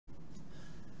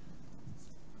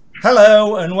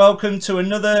Hello and welcome to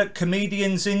another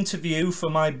comedian's interview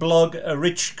for my blog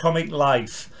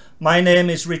Arichcomiclife. My name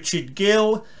is Richard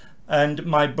Gill and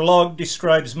my blog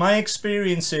describes my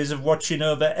experiences of watching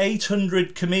over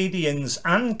 800 comedians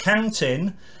and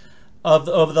counting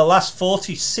over the last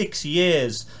 46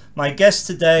 years. My guest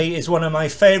today is one of my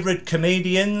favourite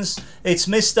comedians. It's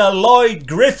Mr. Lloyd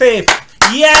Griffith.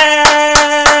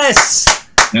 Yes!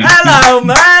 Hello,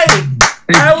 mate!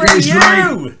 How are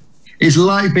you? It's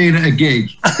like being at a gig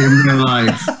in real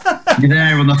life. You're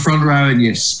there on the front row in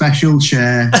your special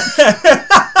chair.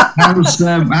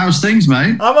 How's things,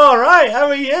 mate? I'm all right. How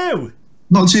are you?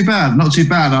 Not too bad. Not too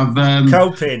bad. I've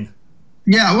coping.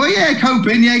 Yeah, well, yeah,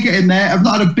 coping. Yeah, getting there. I've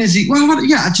not had a busy. Well, do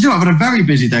you know, I've had a very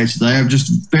busy day today. I've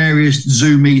just various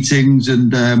Zoom meetings,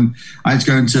 and I had to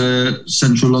go into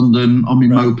central London on my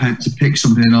moped to pick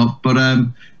something up. But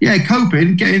yeah,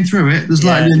 coping, getting through it. There's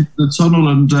light in the tunnel,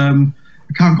 and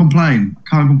I can't complain. I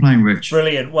can't complain, Rich.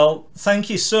 Brilliant. Well, thank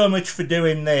you so much for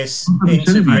doing this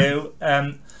interview.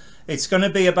 It's going to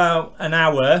be about an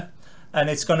hour, and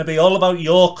it's going to be all about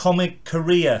your comic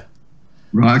career.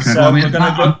 Right. Okay. So well, I mean, I'm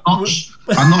not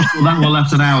sure that will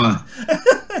last an hour.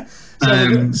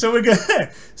 So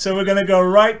we're going to go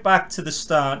right back to the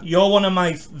start. You're one of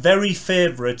my very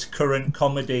favourite current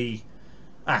comedy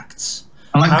acts.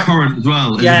 I like current as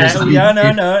well.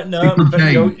 No.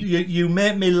 But you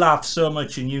make me laugh so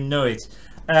much, and you know it.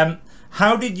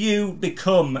 How did you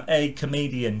become a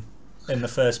comedian in the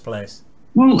first place?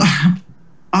 Well,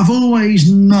 I've always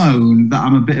known that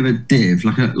I'm a bit of a div,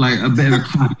 like a bit of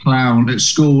a clown at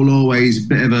school. Always a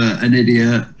bit of an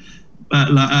idiot.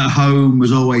 At home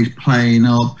was always playing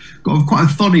up. Got quite a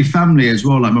funny family as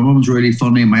well. Like my mum's really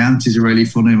funny, my aunties are really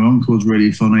funny, my uncle's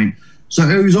really funny. So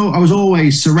I was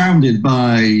always surrounded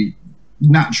by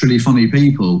naturally funny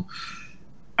people.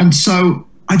 And so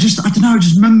I don't know, I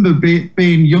just remember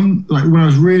being young, like when I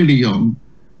was really young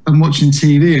and watching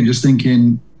TV and just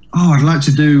thinking, oh, I'd like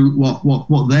to do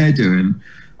what they're doing.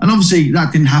 And obviously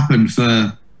that didn't happen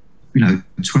for, 20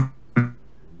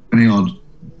 odd,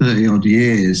 30 odd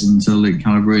years until it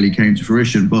kind of really came to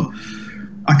fruition. But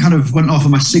I kind of went off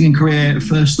on my singing career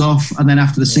first off, and then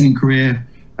after the singing career,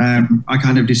 I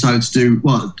kind of decided to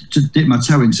dip my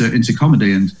toe into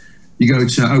comedy, and you go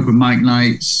to open mic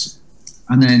nights.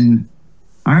 And then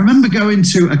I remember going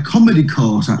to a comedy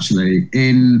course actually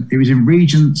it was in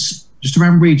Regent's, just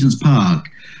around Regent's Park.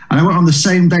 And I went on the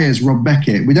same day as Rob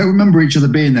Beckett. We don't remember each other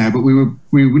being there, but we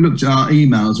looked at our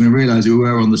emails and we realised we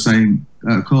were on the same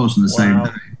course on the same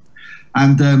day.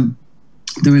 And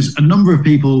there was a number of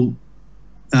people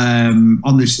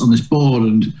on this board,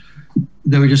 and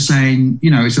they were just saying,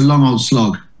 it's a long old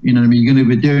slog. You know what I mean? You're going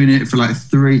to be doing it for like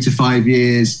 3 to 5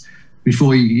 years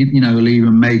before you will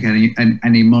even make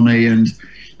any money. And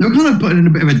they were kind of putting a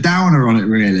bit of a downer on it,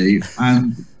 really.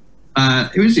 And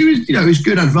it was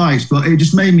good advice, but it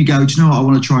just made me go, do you know what? I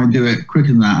want to try and do it quicker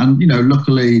than that. And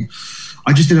luckily,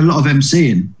 I just did a lot of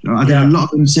MCing. I did a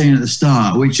lot of MCing at the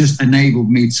start, which just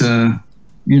enabled me to,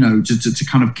 to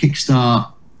kind of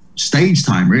kickstart stage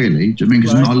time, really. Do you know what I mean?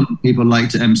 Because not a lot of people like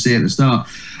to MC at the start.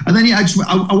 And then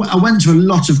I went to a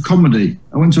lot of comedy.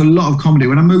 When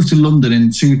I moved to London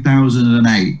in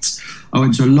 2008, I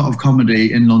went to a lot of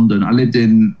comedy in London. I lived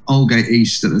in Aldgate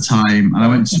East at the time, and I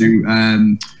went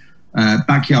to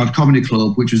Backyard Comedy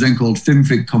Club, which was then called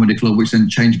Finfig Comedy Club, which then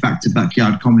changed back to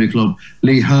Backyard Comedy Club.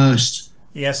 Lee Hurst,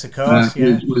 yes, of course,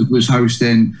 was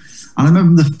hosting. And I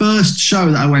remember the first show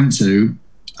that I went to,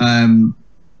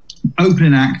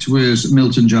 opening act was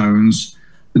Milton Jones,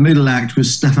 the middle act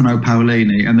was Stefano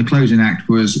Paolini, and the closing act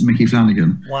was Mickey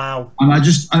Flanagan. Wow.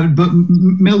 And but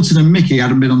Milton and Mickey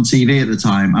hadn't been on TV at the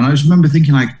time, and I just remember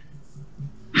thinking, like,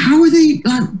 how are they,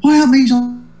 like, why aren't these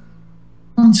on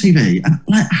TV? And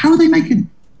like, how are they making,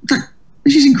 like,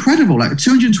 this is incredible. Like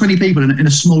 220 people in a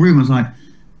small room. I was like,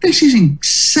 this is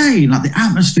insane. Like the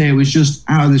atmosphere was just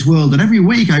out of this world. And every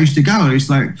week I used to go, I used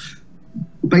to like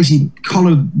basically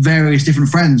collar various different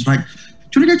friends, like,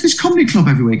 do you want to go to this comedy club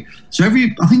every week? So I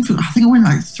think I went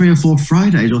like 3 or 4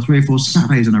 Fridays or 3 or 4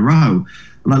 Saturdays in a row.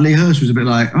 Like Lee Hurst was a bit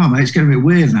like, oh mate, it's getting a bit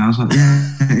weird now. I was like,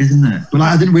 yeah, isn't it? But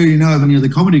like, I didn't really know of any other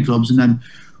comedy clubs, and then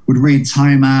would read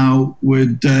Time Out,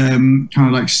 would kind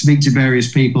of like speak to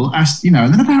various people, asked, and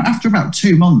then after about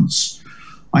 2 months,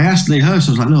 I asked Lee Hurst,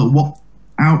 I was like, look,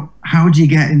 how do you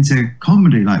get into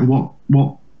comedy? Like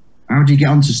how do you get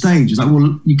onto stage? He's like,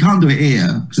 well, you can't do it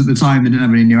here, because at the time they didn't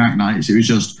have any new act nights. It was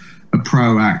just a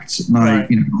pro act night,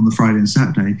 on the Friday and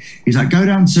Saturday. He's like, go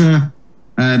down to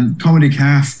Comedy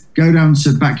Caf, go down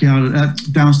to Backyard,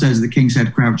 downstairs at the King's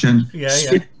Head Crouch End,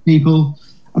 speak to people.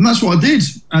 And that's what I did.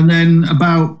 And then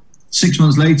about 6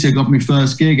 months later, got my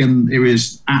first gig, and it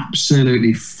was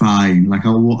absolutely fine. Like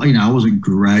I wasn't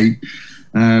great,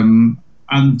 and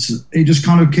it just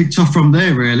kind of kicked off from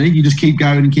there. Really, you just keep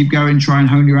going and keep going, try and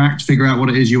hone your act, figure out what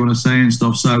it is you want to say and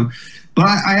stuff. So, but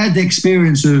I had the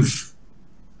experience of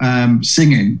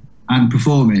singing and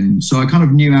performing, so I kind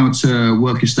of knew how to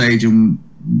work a stage and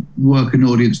work an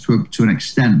audience to an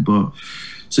extent. But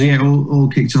so yeah, all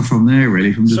kicked off from there,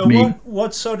 really, from just so me.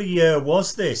 What sort of year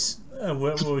was this? We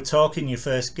were talking your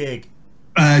first gig.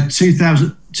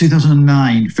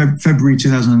 2009, February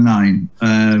 2009.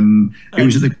 It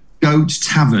was at the Goat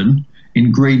Tavern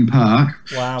in Green Park.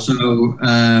 Wow. So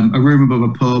a room above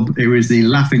a pub. It was the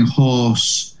Laughing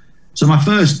Horse. So my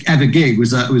first ever gig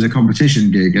was a competition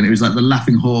gig, and it was like the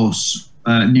Laughing Horse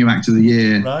New Act of the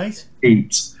Year. Right.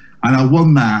 And I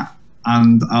won that,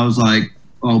 and I was like,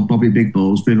 oh, Bobby Big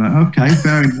Balls, being like, okay,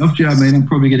 fair enough. Do you know what I mean? I'm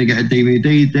probably going to get a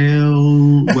DVD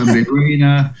deal, Wembley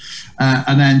Arena.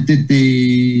 And then did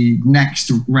the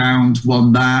next round,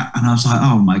 won that. And I was like,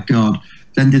 oh my God.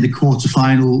 Then did the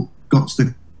quarterfinal, got to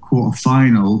the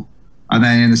quarterfinal. And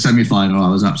then in the semi-final, I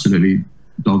was absolutely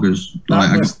doggers. Like,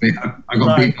 I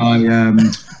got beat by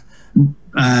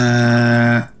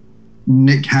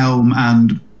Nick Helm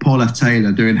and Paul F.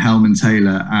 Taylor doing Helm and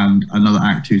Taylor and another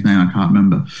act whose name I can't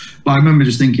remember. But I remember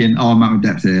just thinking, oh, I'm out of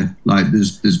depth here. Like,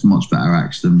 there's much better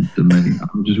acts than me. I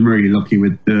was just really lucky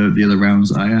with the other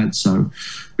rounds that I had. So,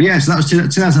 but yeah, so that was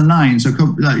 2009. So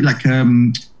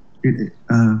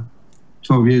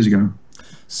 12 years ago.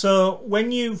 So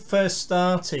when you first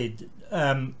started,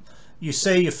 you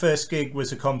say your first gig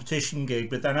was a competition gig,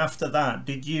 but then after that,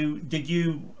 did you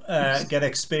get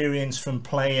experience from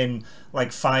playing like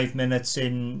 5 minutes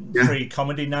in free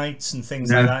comedy nights and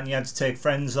things like that, and you had to take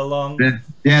friends along?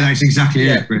 Yeah, that's exactly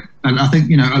it. And I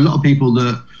think, a lot of people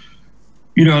that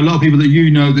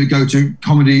that go to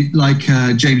comedy, like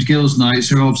James Gill's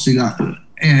nights, are obviously like,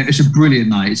 it's a brilliant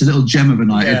night. It's a little gem of a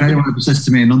night. If anyone ever says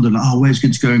to me in London, like, oh, where's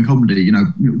good to go in comedy,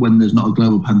 when there's not a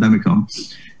global pandemic on,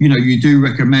 you do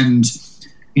recommend,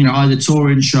 either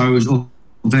touring shows or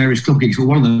various club gigs. But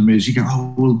one of them is, you go,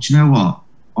 oh, well, do you know what?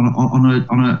 On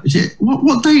a is it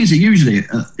what day is it usually?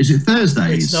 Is it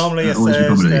Thursdays? It's normally a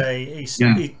Thursday.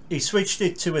 He switched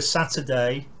it to a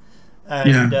Saturday,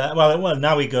 and well,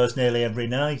 now he goes nearly every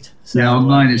night. So,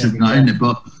 online it's every night, isn't it?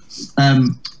 But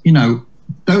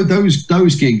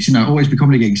those gigs, always be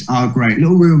comedy gigs, are great.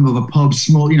 Little room of a pub,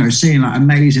 small, seeing like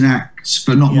amazing acts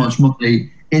for not much money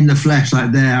in the flesh,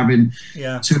 like they're having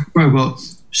to grow. But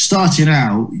starting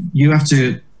out, you have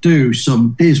to do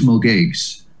some dismal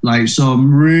gigs. Like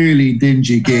some really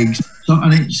dingy gigs,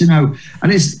 and it's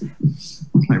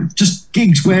just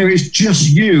gigs where it's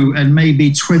just you and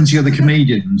maybe 20 other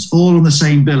comedians all on the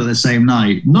same bill at the same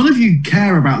night. None of you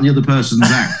care about the other person's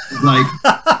act. Like,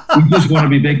 you just want to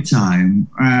be big time,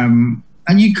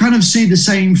 and you kind of see the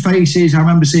same faces. I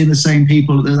remember seeing the same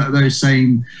people at those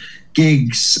same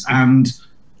gigs, and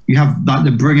you have like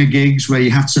the bringer gigs where you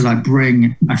have to like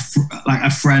bring a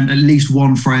friend, at least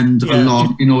one friend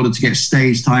along in order to get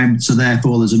stage time. So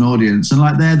therefore there's an audience, and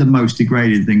like they're the most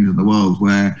degrading things in the world,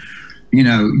 where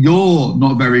you're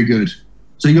not very good.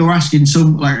 So you're asking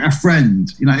a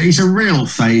friend, it's a real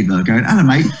favour, going, Anna,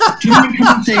 mate, do you want to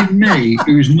come and see me,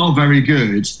 who's not very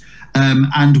good,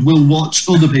 and will watch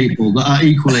other people that are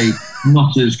equally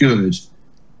not as good?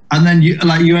 And then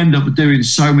you end up doing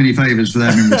so many favours for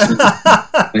them in return,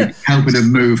 like helping them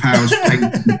move house,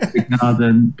 paint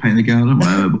the garden,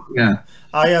 whatever. But yeah.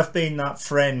 I have been that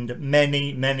friend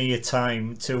many a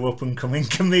time to up and coming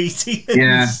comedians.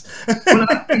 Yeah. Well,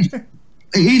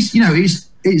 it is,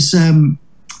 it's do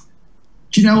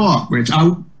you know what, Rich?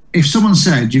 If someone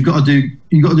said you've got to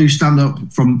do stand up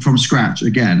from scratch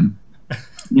again,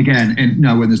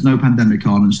 and when there's no pandemic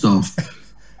on and stuff,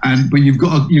 but you've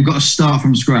got to start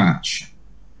from scratch,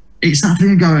 it's that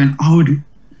thing of going,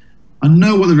 I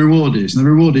know what the reward is, and the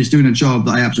reward is doing a job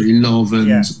that I absolutely love,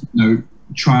 and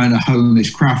trying to hone this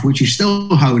craft, which is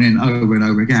still honing over and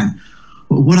over again.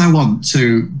 But would I want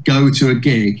to go to a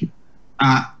gig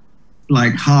at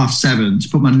like 7:30 to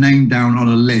put my name down on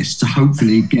a list to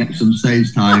hopefully get some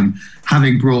stage time,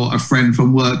 having brought a friend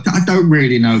from work that I don't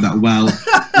really know that well,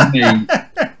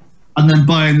 and then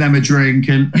buying them a drink,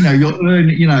 and you're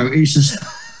earning, it's just.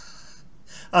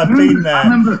 I've been there. I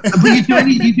remember,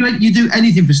 but you do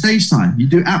anything for stage time. You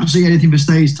do absolutely anything for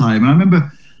stage time. And I remember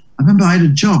I had a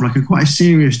job, like quite a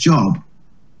serious job,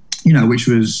 which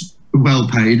was well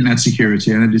paid and had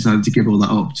security, and I decided to give all that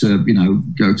up to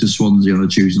go to Swansea on a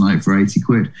Tuesday night for 80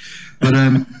 quid. But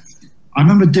I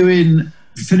remember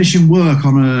finishing work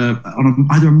on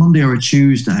either a Monday or a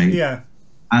Tuesday,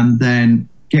 and then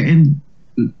getting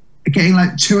getting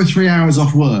like 2 or 3 hours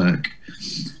off work,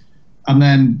 and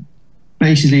then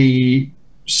basically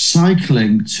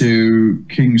cycling to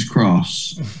King's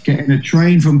Cross, getting a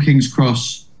train from King's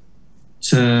Cross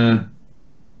to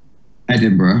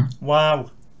Edinburgh. Wow.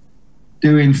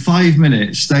 Doing 5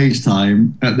 minutes stage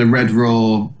time at the Red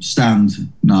Raw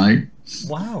stand night.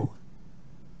 Wow.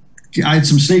 I had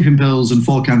some sleeping pills and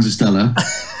 4 cans of Stella.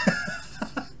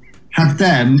 Had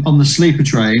them on the sleeper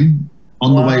train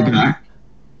on the way back,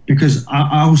 because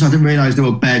I didn't realise there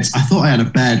were beds. I thought I had a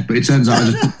bed, but it turns out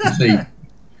I just took the seat.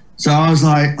 So I was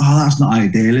like, oh, that's not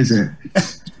ideal, is it?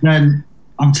 Then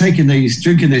I'm drinking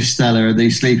this Stella and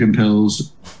these sleeping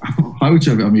pills. I've got a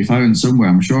photo of it on my phone somewhere.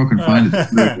 I'm sure I can find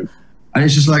it. And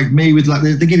it's just like me with like,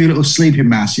 they give you a little sleeping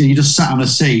mask. You just sat on a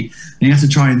seat and you have to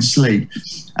try and sleep.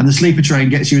 And the sleeper train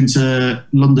gets you into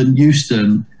London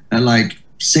Euston at like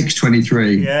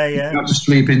 6:23. Yeah. You have to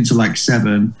sleep into like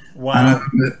 7. Wow. And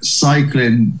I'm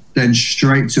cycling then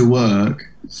straight to work,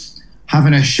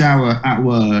 having a shower at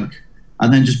work,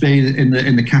 and then just being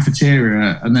in the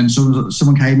cafeteria. And then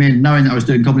someone came in knowing that I was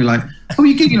doing comedy, like, oh,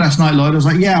 you gigging last night, Lloyd? I was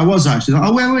like, yeah, I was actually. Like,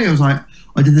 oh, where were you? I was like,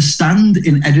 I did the stand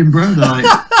in Edinburgh. They're like,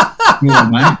 yeah,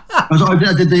 mate. I was like,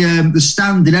 I did the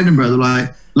stand in Edinburgh. They're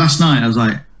like, last night. I was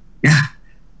like, yeah.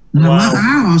 And I'm like,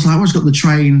 wow. I was like, I just got the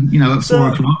train, at 4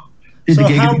 o'clock. So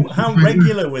how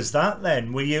regular was that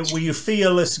then? Were you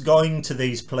fearless going to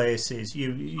these places?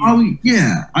 Oh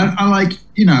yeah, I like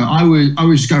I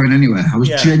was going anywhere. I was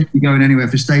genuinely going anywhere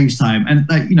for stage time. And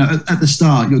like at the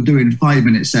start you're doing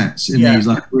 5-minute sets in these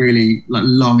like really like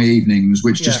long evenings,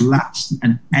 which just last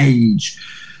an age.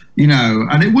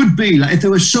 And it would be like if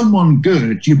there was someone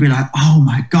good, you'd be like, oh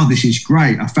my god, this is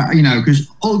great. I found, because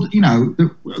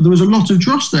there was a lot of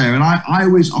dross there, and I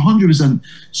was 100%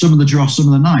 some of the dross some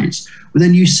of the nights. But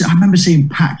then I remember seeing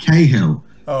Pat Cahill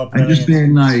and just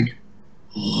being like,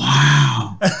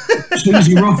 wow.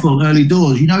 Susie Ruffle, early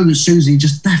doors. That Susie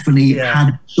just definitely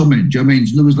had something. Do you know what I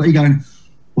mean? There was like going,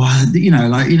 wow, and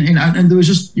there was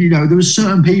just there was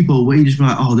certain people where you just be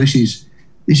like, oh, this is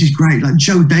great. Like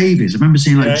Joe Davis. I remember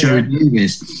seeing like Joe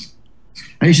Davis.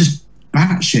 And it's just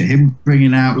batshit, him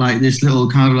bringing out like this little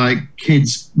kind of like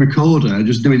kids recorder,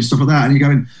 just doing stuff like that. And you're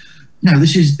going, no,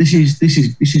 this is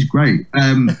great.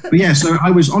 But yeah, so I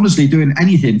was honestly doing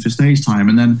anything for stage time.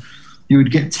 And then you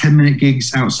would get 10-minute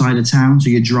gigs outside of town. So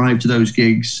you drive to those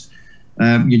gigs.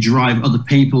 You drive other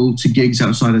people to gigs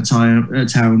outside of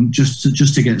town just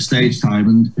to get stage time.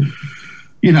 And,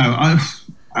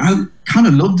 I kind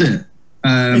of loved it.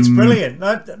 It's brilliant.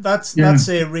 That's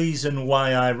a reason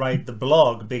why I write the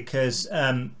blog, because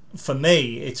for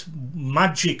me it's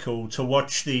magical to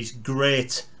watch these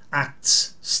great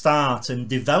acts start and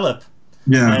develop,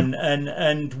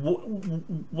 and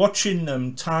watching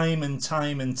them time and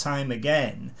time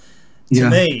again to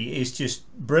me is just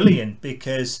brilliant,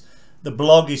 because the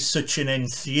blog is such an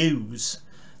enthuse.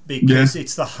 Because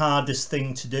it's the hardest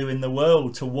thing to do in the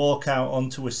world, to walk out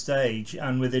onto a stage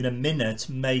and within a minute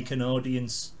make an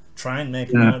audience, try and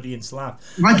make an audience laugh.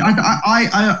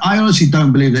 I honestly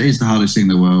don't believe that is the hardest thing in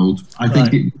the world. I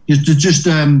think there's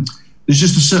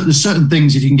certain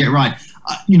things if you can get right.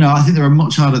 I think there are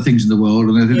much harder things in the world,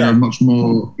 and I think there are much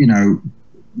more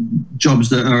jobs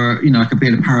that are like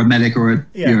being a paramedic or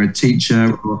you're a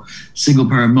teacher or single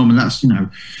parent mum, and that's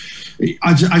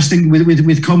I just think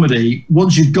with comedy,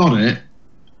 once you've got it,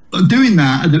 doing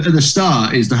that at the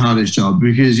start is the hardest job,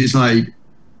 because it's like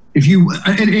if you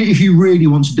really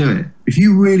want to do it, if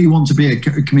you really want to be a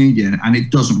comedian and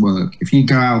it doesn't work, if you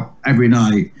go out every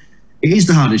night, it is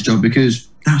the hardest job, because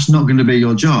that's not going to be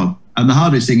your job. And the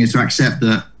hardest thing is to accept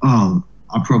that, oh,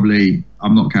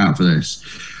 I'm not cut out for this.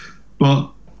 But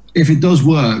if it does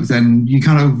work, then you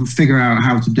kind of figure out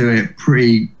how to do it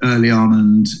pretty early on.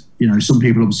 And some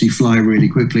people obviously fly really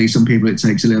quickly. Some people it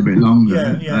takes a little bit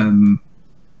longer.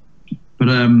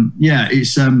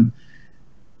 It's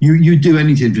you do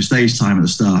anything for stage time at the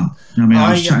start.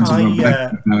 I was chatting to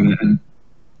Rebecca about it. And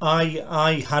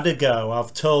I had a go.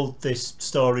 I've told this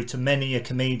story to many a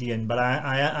comedian, but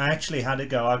I actually had a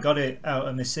go. I got it out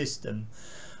of my system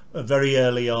very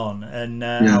early on, and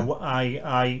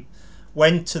I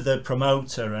went to the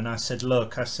promoter and I said,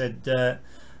 look, I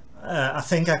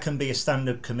think I can be a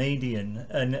stand-up comedian.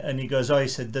 And he goes, oh, he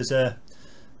said, there's a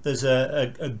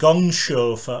gong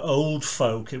show for old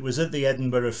folk. It was at the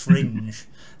Edinburgh Fringe.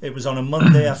 It was on a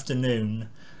Monday afternoon.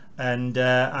 And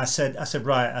I said,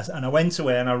 right. And I went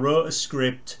away and I wrote a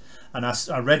script and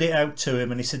I read it out to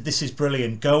him, and he said, this is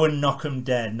brilliant. Go and knock 'em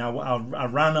dead. Now I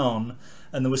ran on,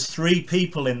 and there was 3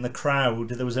 people in the crowd.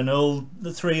 There was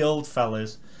the 3 old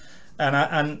fellas.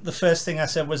 and the first thing I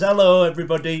said was, "Hello,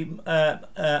 everybody.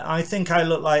 I think I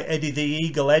look like Eddie the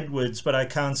Eagle Edwards, but I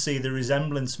can't see the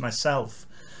resemblance myself."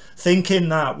 Thinking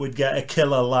that would get a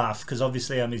killer laugh, because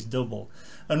obviously I'm his double.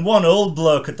 And one old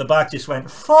bloke at the back just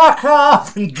went, "Fuck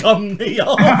off," and gonged me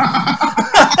off.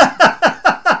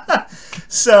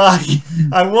 So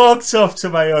I walked off to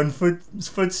my own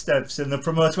footsteps, and the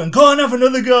promoter went, "Go on, have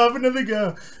another go, have another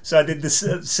go." So I did the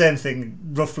same thing,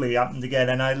 roughly happened again,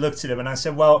 and I looked at him and I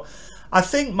said, "Well, I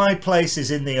think my place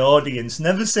is in the audience.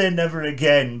 Never say never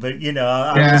again, but, you know,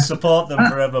 I will support them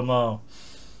forevermore."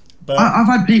 But I've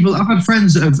had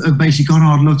friends that have basically gone,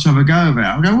 "Oh, I'd love to have a go of it."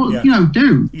 I go, "Well, you know,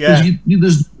 do." Yeah.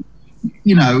 There's,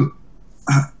 you know,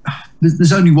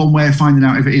 there's only one way of finding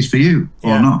out if it is for you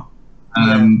or not.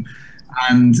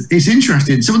 And it's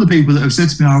interesting. Some of the people that have said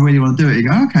to me, "I really want to do it," you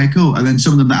go, "Okay, cool." And then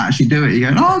some of them that actually do it, you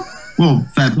go, "Oh, well,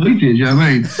 fair play to you," you know what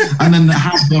I mean? And then that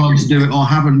have gone on to do it or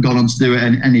haven't gone on to do it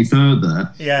any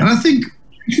further. Yeah. And I think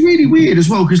it's really weird as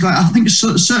well, because like I think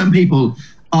certain people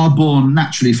are born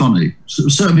naturally funny.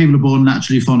 Certain people are born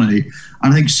naturally funny.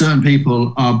 And I think certain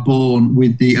people are born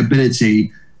with the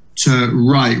ability to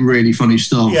write really funny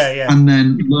stuff and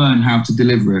then learn how to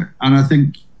deliver it. And I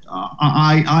think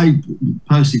I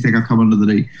personally think I come under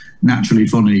the naturally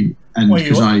funny end,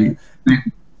 because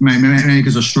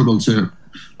because I struggle to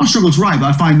write, but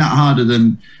I find that harder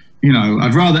than, you know,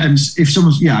 I'd rather if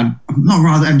someone's I'd not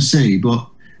rather MC, but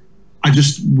I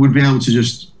just would be able to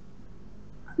just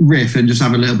riff and just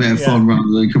have a little bit of fun rather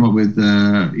than come up with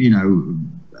you know,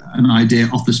 an idea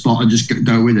off the spot and just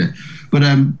go with it. But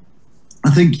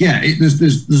I think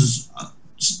there's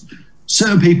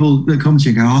certain people that come to you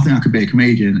and go, "Oh, I think I could be a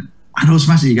comedian," and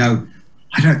automatically you go,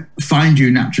 "I don't find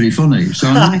you naturally funny." So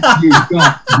unless you've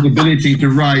got the ability to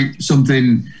write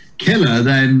something killer,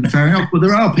 then fair enough. But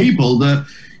there are people that,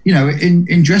 you know,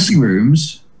 in dressing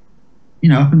rooms, you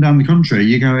know, up and down the country,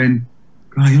 you're going,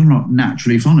 "God, you're not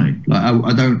naturally funny." Like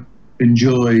I don't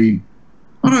enjoy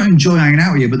hanging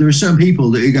out with you. But there are certain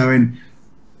people that you're going,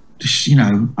 you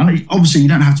know, and obviously you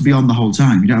don't have to be on the whole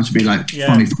time. You don't have to be like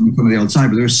funny the whole time.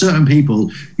 But there are certain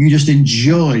people you just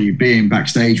enjoy being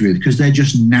backstage with because they're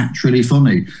just naturally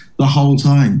funny the whole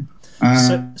time.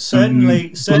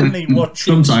 Certainly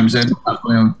watching. Sometimes they're not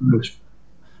my own English.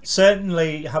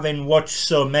 Certainly, having watched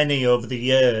so many over the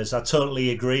years, I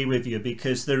totally agree with you,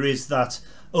 because there is that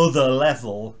other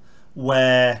level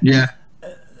where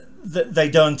they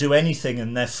don't do anything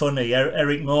and they're funny.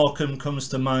 Eric Morecambe comes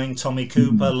to mind, Tommy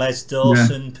Cooper, Les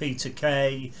Dawson, Peter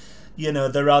Kay. You know,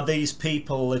 there are these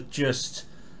people that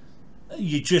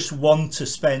you just want to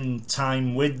spend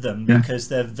time with them because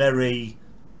they're very,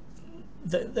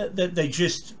 they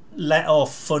just let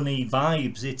off funny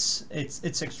vibes. It's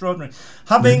extraordinary.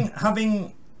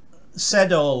 Having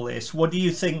said all this, what do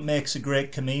you think makes a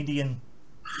great comedian?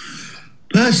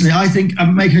 Personally, I think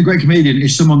making a great comedian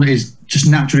is someone that is just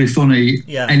naturally funny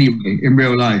anyway in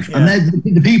real life. And they're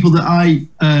the people that I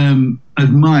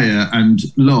admire and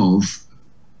love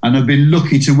and have been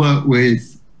lucky to work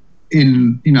with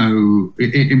in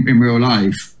real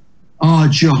life are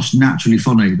just naturally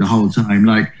funny the whole time.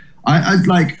 Like I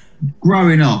like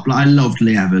growing up, like I loved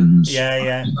Lee Evans.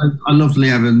 I loved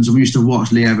Lee Evans, and we used to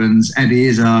watch Lee Evans, Eddie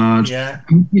Izzard.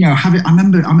 You know, I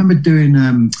remember doing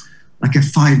like a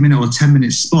 5-minute or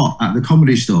 10-minute spot at the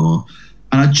Comedy Store,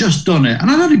 and I'd just done it,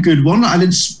 and I had a good one. Like no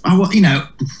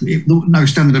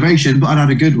standing ovation, but I'd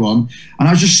had a good one, and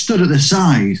I just stood at the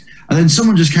side, and then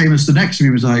someone just came and stood next to me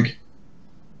and was like,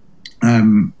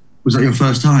 "Was that your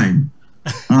first time?"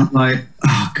 And I'm like,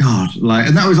 "Oh God!" Like,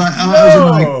 and that was like,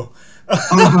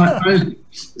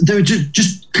 they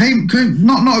just came,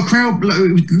 not a crowd.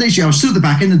 Literally, I was stood at the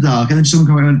back in the dark, and then someone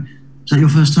came and went, "Is that your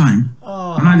first time?"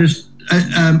 And I just.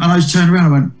 And I just turned around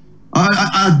and went,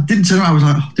 I didn't turn around, I was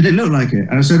like, "Did it look like it?"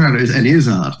 And I turned around, it was Eddie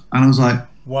Izzard. And I was like,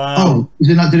 "Wow." "Oh, is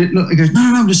it like, did it look?" He goes, No,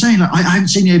 I'm just saying, like, I hadn't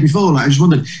seen you here before. Like, I just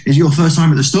wondered, is it your first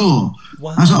time at the store?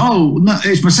 Wow. I was like, "Oh, no,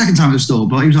 it's my second time at the store."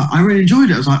 But he was like, "I really enjoyed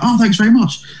it." I was like, "Oh, thanks very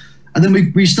much." And then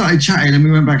we started chatting and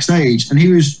we went backstage, and he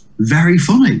was very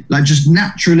funny, like just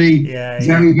naturally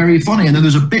very, very funny. And then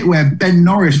there's a bit where Ben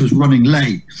Norris was running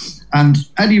late, and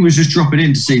Eddie was just dropping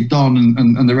in to see Don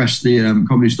and the rest of the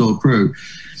Comedy Store crew.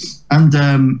 And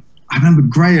I remember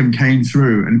Graham came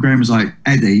through, and Graham was like,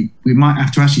 "Eddie, we might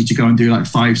have to ask you to go and do like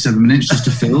 5-7 minutes just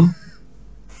to fill."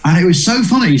 And it was so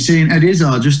funny seeing Eddie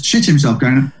Izzard just shit himself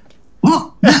going,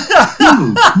 "What?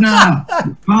 No.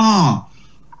 Oh,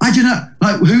 I don't know.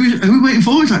 Like, who are we waiting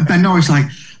for?" It's like Ben Norris, like,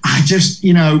 "I just,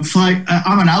 you know,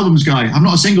 I'm an albums guy. I'm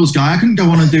not a singles guy. I couldn't go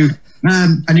on and do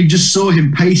And you just saw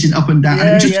him pacing up and down.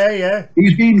 Yeah, and he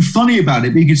was being funny about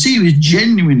it, but you could see he was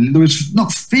genuine. There was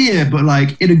not fear, but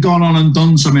like it had gone on and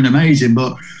done something amazing.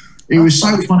 But it was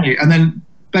so funny. And then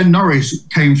Ben Norris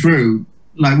came through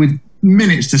like with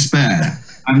minutes to spare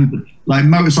and like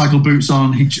motorcycle boots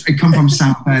on. He'd come from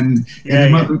Southend, with a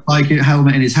motorcycle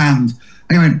helmet in his hand.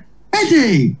 And he went,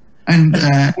 Eddie! And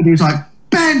he was like,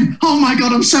 Ben, oh my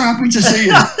God, I'm so happy to see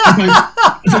you.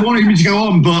 I wanted me to go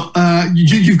on, but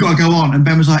you've got to go on. And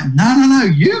Ben was like, no,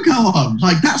 you go on.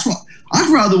 Like, that's what, I'd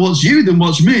rather watch you than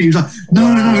watch me. He was like,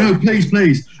 no,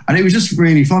 please. And it was just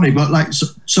really funny. But like,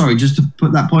 sorry, just to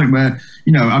put that point where,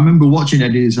 you know, I remember watching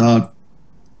Eddie Izzard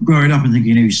growing up and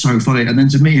thinking he was so funny. And then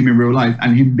to meet him in real life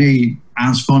and him be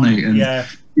as funny. And,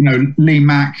 you know, Lee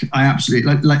Mack, I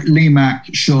absolutely like Lee Mack,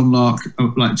 Sean Locke,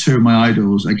 like two of my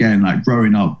idols. Again, like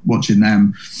growing up watching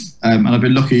them, and I've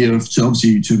been lucky enough to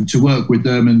obviously to work with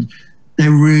them, and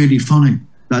they're really funny.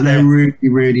 Like they're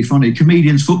really funny.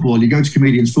 Comedians football. You go to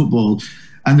comedians football,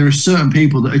 and there are certain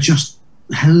people that are just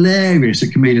hilarious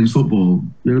at comedians football.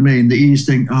 You know what I mean? That you just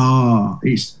think, oh,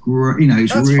 it's great. You know,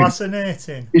 it's really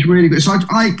fascinating. It's really good. So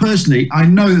I personally, I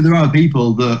know that there are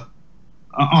people that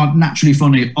aren't naturally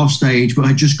funny off stage, but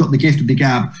have just got the gift of the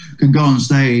gab, can go on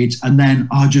stage, and then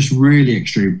are just really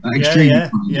extremely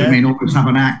funny. I mean, always have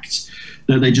an act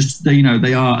that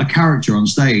they are a character on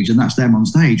stage, and that's them on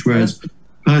stage. Whereas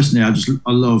personally,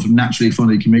 I love naturally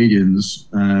funny comedians.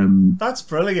 That's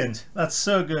brilliant. That's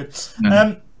so good.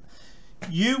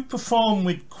 You perform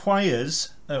with choirs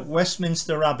at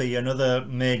Westminster Abbey and other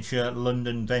major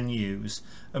London venues,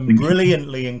 and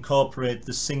brilliantly incorporate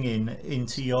the singing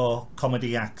into your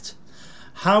comedy act.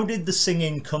 How did the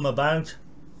singing come about?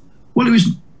 Well, it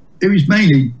was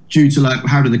mainly due to like,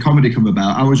 how did the comedy come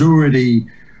about? I was already,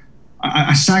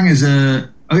 I sang as a,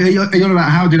 are you on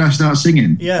about how did I start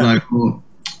singing? Yeah. Like,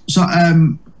 so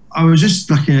I was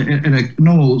just like in a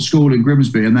normal school in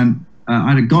Grimsby, and then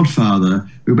I had a godfather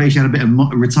who basically had a bit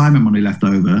of retirement money left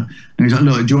over, and he's like,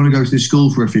 look, do you want to go to this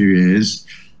school for a few years?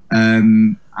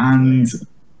 And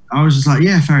I was just like,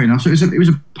 yeah, fair enough. So it was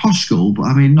a posh school, but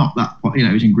I mean, not that, you know,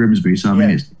 it was in Grimsby, so I mean,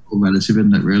 it's all relative,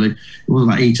 isn't it, really? It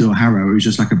wasn't like Eton or Harrow, it was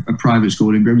just like a private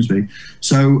school in Grimsby.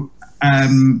 So I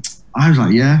was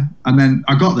like, yeah. And then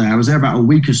I got there, I was there about a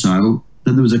week or so,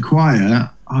 then there was a choir.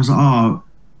 I was like, oh,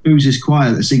 who's this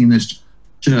choir that's singing this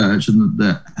church? And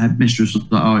the headmistress was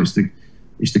like, oh, it's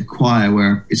the choir,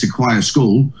 where it's a choir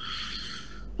school.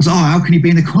 I was like, oh, how can you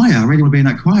be in the choir? I really want to be in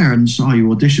that choir. And so, you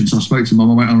auditioned. So I spoke to mum,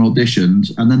 I went on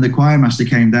auditioned. And then the choir master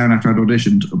came down after I'd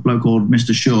auditioned, a bloke called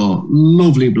Mr. Shaw,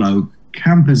 lovely bloke,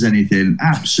 camp as anything,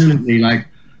 absolutely like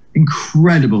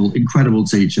incredible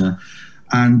teacher.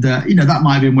 And, you know, that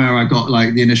might have been where I got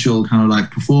like the initial kind of like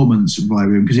performance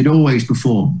vibe, because he'd always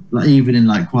perform, like even in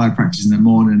like choir practice in the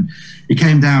morning. He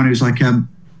came down, he was like,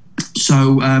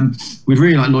 we'd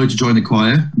really like Lloyd to join the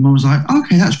choir. And Mum was like,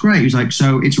 okay, that's great. He was like,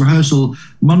 so it's rehearsal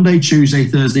Monday, Tuesday,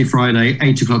 Thursday, Friday,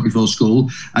 8 o'clock before school.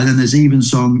 And then there's even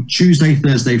song Tuesday,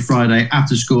 Thursday, Friday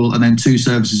after school, and then 2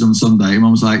 services on Sunday. And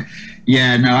Mum was like,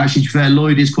 yeah, no, actually, to be fair,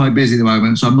 Lloyd is quite busy at the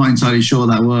moment, so I'm not entirely sure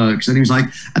that works. And he was like,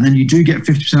 and then you do get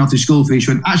 50% off the school fee.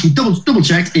 She went, actually, double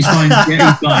checked. He's fine.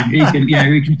 Yeah, he's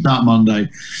fine. We can start Monday.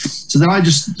 So then I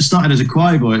just started as a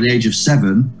choir boy at the age of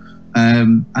 7.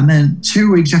 And then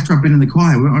 2 weeks after I'd been in the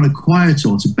choir, we went on a choir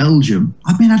tour to Belgium.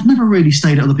 I mean, I'd never really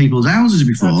stayed at other people's houses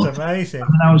before. That's amazing. And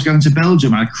then I was going to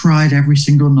Belgium, and I cried every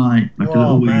single night, like a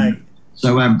little mate.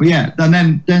 So, but yeah,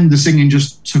 and then the singing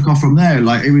just took off from there.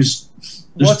 Like, it was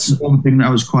just one thing that I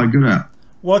was quite good at.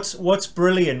 What's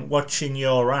brilliant watching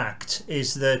your act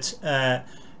is that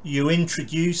you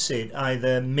introduce it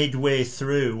either midway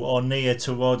through or near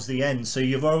towards the end. So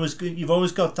you've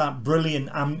always got that brilliant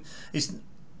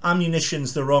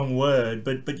ammunition's the wrong word,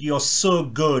 but you're so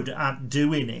good at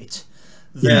doing it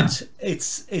that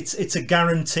it's a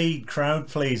guaranteed crowd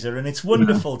pleaser, and it's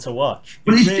wonderful to watch.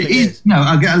 But it really is. You know,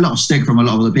 I get a lot of stick from a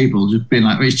lot of other people just being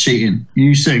like, oh, he's cheating.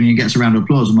 You sing and he gets a round of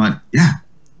applause. I'm like, yeah,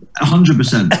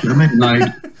 100%. I mean,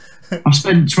 like, I've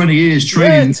spent 20 years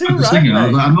training as a singer. I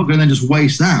was like, I'm not going to then just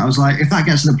waste that. I was like, if that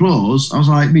gets an applause, I was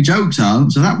like, me jokes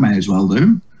aren't, so that may as well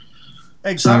do.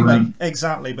 Exactly,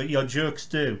 exactly. But your jokes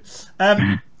do.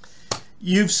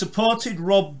 You've supported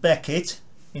Rob Beckett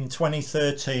in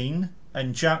 2013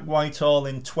 and Jack Whitehall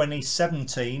in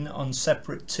 2017 on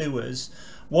separate tours.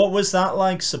 What was that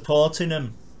like, supporting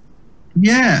them?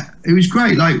 Yeah, it was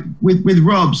great. Like with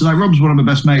Rob, so like Rob's one of my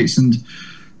best mates, and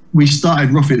we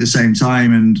started roughly at the same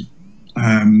time, and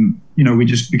you know, we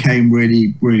just became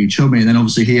really, really chummy. And then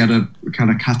obviously he had a kind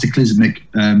of cataclysmic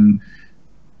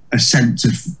ascent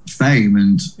to fame,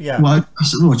 and well,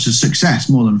 it's a success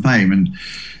more than fame. And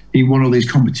he won all these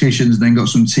competitions, and then got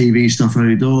some TV stuff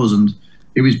early doors, and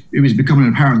it was becoming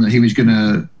apparent that he was going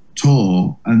to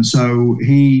tour, and so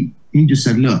he just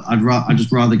said, look, I'd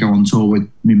just rather go on tour with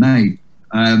me mate.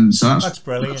 So that's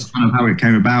brilliant. That's kind of how it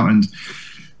came about, and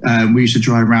we used to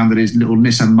drive around with his little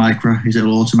Nissan Micra, his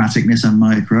little automatic Nissan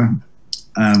Micra,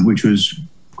 which was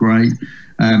great.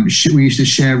 We used to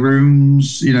share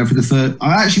rooms, you know, for the first.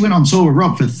 I actually went on tour with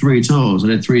Rob for 3 tours. I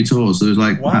did 3 tours. So it was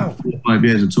like about 4 or 5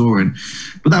 years of touring,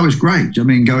 but that was great. I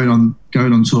mean, going on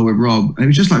tour with Rob, and it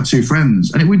was just like 2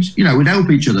 friends, and we'd help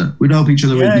each other. We'd help each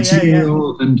other with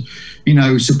material and, you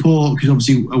know, support, because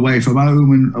obviously away from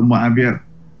home and what have you.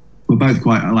 We're both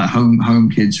quite like home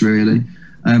kids, really.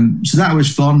 So that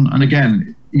was fun, and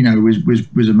again, you know,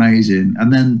 was amazing.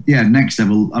 And then next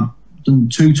level, I've done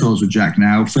 2 tours with Jack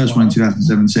now. First one in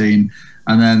 2017,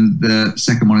 and then the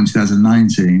second one in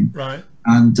 2019. Right.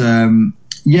 And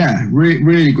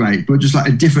really great, but just like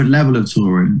a different level of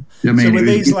touring. You know what I mean? So were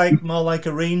these like more like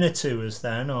arena tours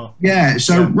then, or? Yeah.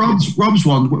 So Rob's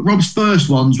first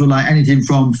ones were like anything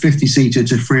from 50-seater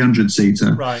to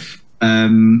 300-seater. Right.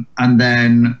 And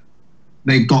then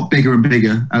they got bigger and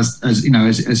bigger as you know,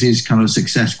 as his kind of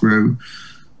success grew,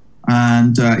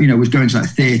 and you know, was going to like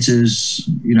theatres,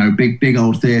 you know, big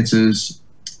old theatres,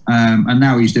 and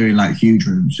now he's doing like huge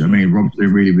rooms. I mean, Rob's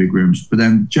doing really big rooms, but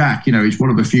then Jack, you know, he's one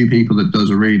of a few people that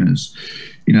does arenas.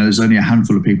 You know, there's only a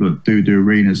handful of people that do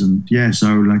arenas, and so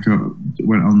like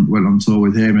went on tour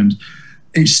with him, and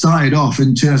it started off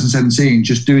in 2017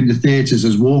 just doing the theatres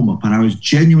as warm-up, and I was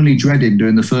genuinely dreading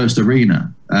doing the first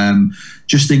arena,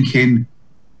 just thinking,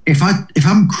 if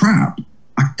I'm crap,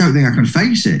 I don't think I can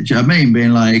face it. Do you know what I mean?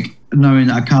 Being like, knowing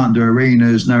that I can't do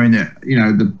arenas, knowing that, you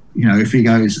know, if he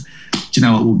goes, do you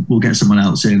know what, we'll get someone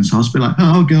else in. So I'll just be like,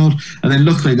 oh God. And then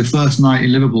luckily the first night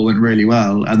in Liverpool went really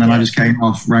well, and then I just came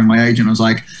off, rang my agent, I was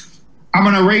like, I'm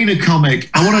an arena comic,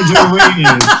 I want to do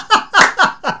arenas.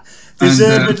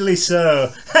 Deservedly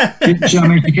so. I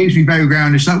mean, it keeps me very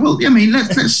grounded. It's like, well, I mean,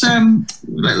 let's see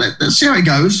how it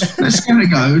goes. Let's see how it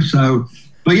goes. So,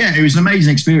 but yeah, it was an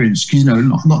amazing experience, because, you know,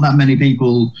 not that many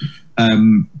people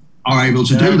are able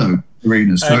to do those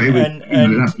arenas. So it was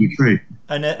an absolute treat.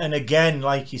 And again,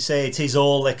 like you say, it is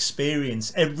all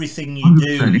experience. Everything you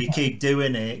do, you keep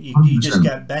doing it. You just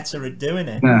get better at doing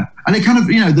it. Yeah, and it kind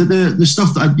of, you know, the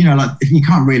stuff that, you know, like you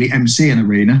can't really MC an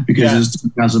arena because there's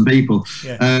 2,000 people.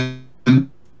 Yeah.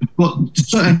 But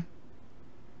certain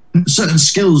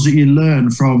skills that you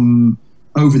learn from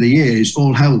over the years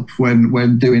all help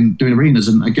when doing arenas.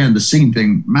 And again, the singing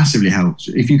thing massively helps.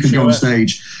 If you can go on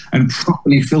stage and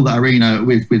properly fill that arena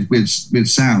with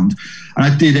sound. And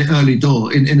I did it early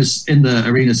door in the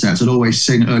arena sets. I'd always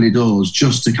sing early doors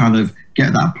just to kind of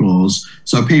get that applause.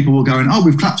 So people were going, oh,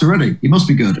 we've clapped already, you must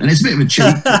be good. And it's a bit of a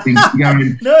cheat thing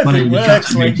going, it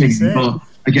works, like you say. But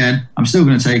again, I'm still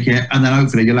going to take it, and then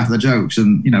hopefully you'll laugh at the jokes.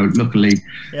 And, you know, luckily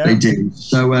they did.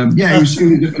 So it was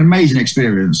an amazing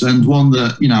experience, and one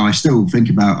that, you know, I still think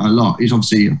about a lot. He's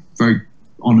obviously very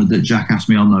honoured that Jack asked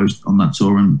me on that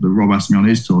tour, and that Rob asked me on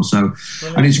his tour. So,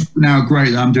 and it's now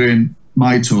great that I'm doing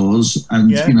my tours,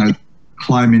 and you know,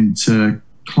 climbing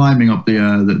up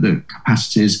the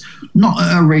capacities, not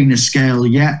at arena scale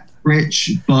yet,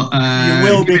 Rich, but you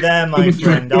will be there, my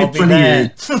friend. I'll be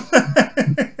there.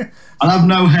 I'll have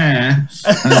no hair,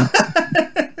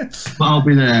 but I'll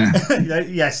be there.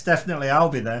 Yes, definitely, I'll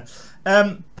be there.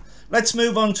 Let's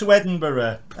move on to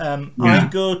Edinburgh. I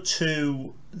go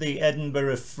to the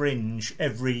Edinburgh Fringe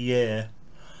every year,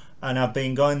 and I've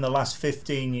been going the last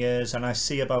 15 years, and I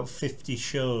see about 50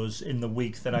 shows in the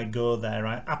week that I go there.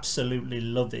 I absolutely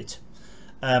love it.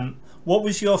 What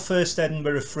was your first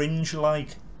Edinburgh Fringe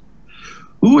like?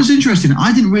 Well, what's interesting,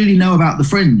 I didn't really know about the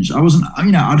Fringe. I wasn't,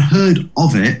 you know, I'd heard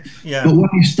of it, but when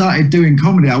I started doing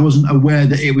comedy, I wasn't aware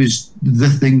that it was the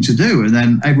thing to do. And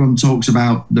then everyone talks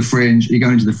about the Fringe, you're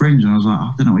going to the Fringe, and I was like,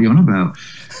 I don't know what you're on about.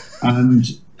 And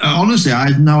honestly, I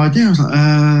had no idea. I was like,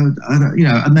 I don't, you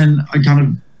know, and then I kind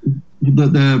of,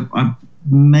 I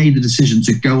made the decision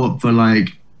to go up for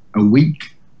like a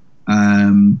week,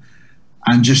 and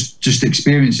just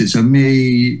experience it. So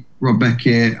me, Rob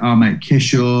Beckett, our mate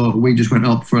Kishore, we just went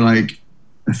up for like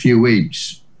a few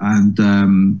weeks, and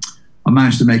I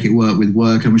managed to make it work with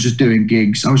work, and was just doing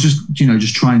gigs. I was just, you know,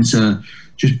 just trying to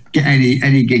just get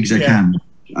any gigs I can,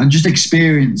 and just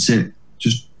experience it.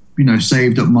 Just, you know,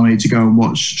 saved up money to go and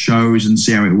watch shows and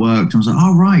see how it worked. I was like,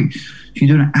 oh right, you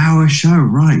do an hour show,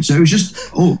 right? So it was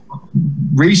just all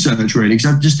research really,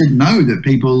 because I just didn't know that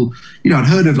people, you know, I'd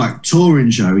heard of like touring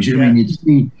shows. You know what I mean? You'd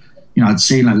see, you know, I'd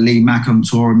seen like Lee Mack on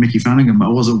tour and Mickey Flanagan, but I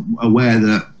wasn't aware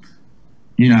that,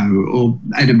 you know, or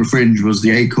Edinburgh Fringe was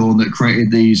the acorn that created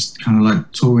these kind of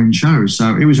like touring shows.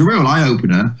 So it was a real eye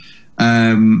opener.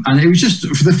 And it was just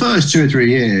for the first 2 or 3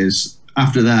 years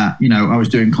after that, you know, I was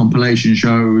doing compilation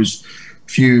shows,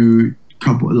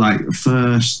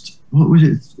 what was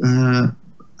it?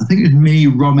 I think it was me,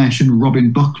 Romesh and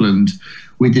Robin Buckland.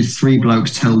 We did Three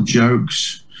Blokes Tell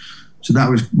Jokes. So that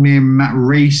was me and Matt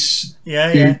Reese.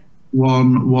 Yeah.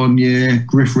 One year,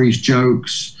 Griff Reese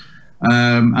Jokes.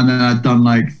 And then I'd done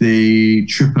like the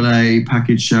AAA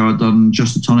package show. I'd done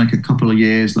Just a Tonic a couple of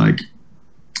years. Like,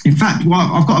 in fact,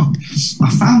 I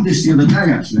found this the other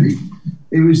day actually.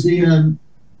 It was the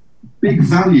Big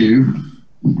Value.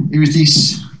 It was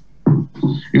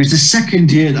the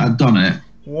second year that I'd done it.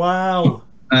 Wow.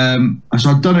 So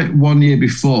I'd done it 1 year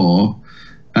before.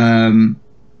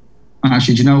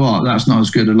 Actually, do you know what? That's not as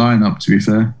good a lineup, to be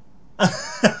fair.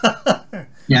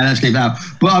 Yeah, let's leave that out.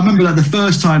 But I remember that the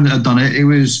first time that I'd done it, it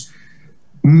was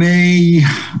me,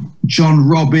 John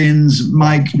Robbins,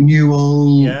 Mike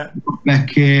Newell, Rob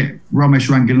Beckett, Ramesh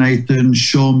Ranganathan,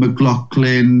 Sean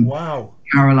McLaughlin, wow,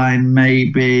 Caroline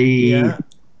Maybe.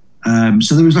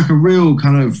 So there was like a real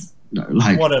kind of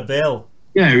like, what a bill.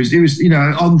 Yeah, it was you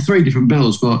know, on 3 different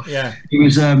bills, but it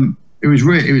was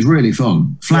really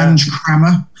fun. Flange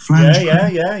Crammer.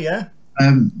 Yeah.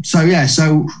 So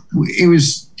it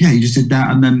was, you just did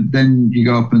that, and then you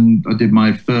go up, and I did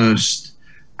my first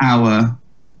hour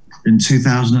in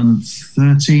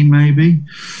 2013 maybe.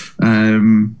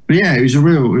 But yeah, it was a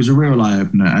real eye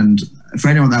opener, and for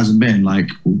anyone that hasn't been, like,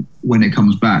 when it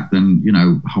comes back, then, you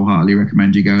know, wholeheartedly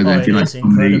recommend you go there if you like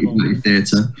comedy,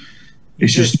 theatre. You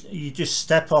just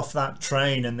step off that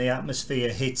train and the atmosphere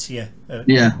hits you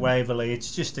at Waverley.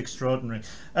 It's just extraordinary.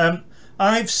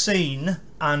 I've seen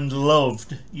and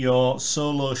loved your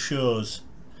solo shows.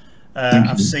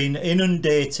 I've seen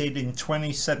Inundated in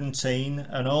 2017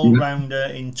 and All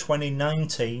Rounder in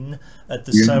 2019 at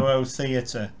the Soho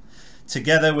Theatre,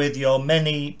 together with your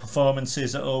many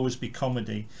performances at Always Be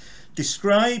Comedy.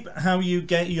 Describe how you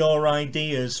get your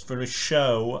ideas for a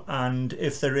show, and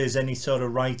if there is any sort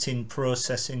of writing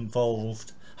process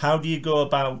involved. How do you go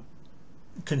about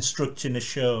constructing a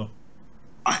show?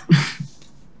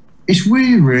 It's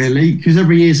weird, really, because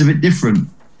every year's a bit different.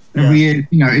 Every year,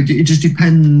 you know, it just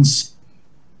depends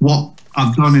what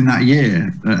I've done in that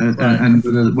year, and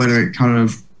whether it kind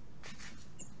of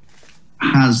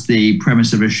has the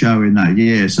premise of a show in that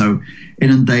year. So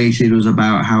Inundated was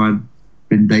about how I'd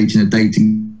been dating a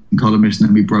dating columnist, and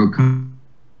then we broke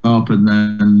up, and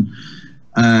then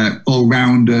All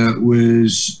Rounder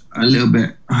was a little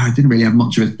bit, I didn't really have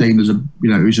much of a theme. It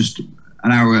was just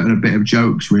an hour and a bit of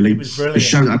jokes, really. It was brilliant. The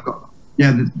show that I've got,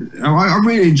 I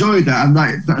really enjoyed that, and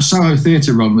that Soho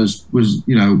Theatre run was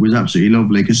absolutely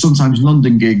lovely, because sometimes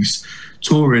London gigs,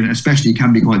 touring especially,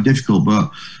 can be quite difficult, but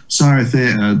Soho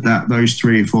Theatre, those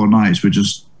 3 or 4 nights were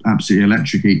just absolutely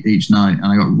electric each night, and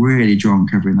I got really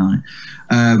drunk every night.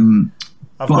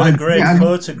 I've got a great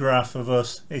photograph of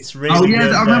us. It's really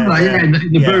good. I remember that. Yeah, in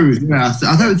the booth. Yeah,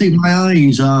 I don't think my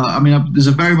eyes are. I mean, there's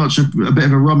very much a bit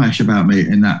of a Romesh about me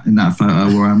in that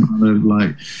photo, where I'm kind of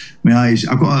like, my eyes.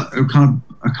 I've got a kind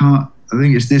of. I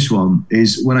think it's this one.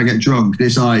 Is when I get drunk,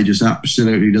 this eye just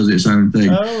absolutely does its own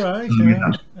thing. Oh right. I mean,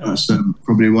 that's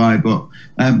probably why. But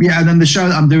and then the show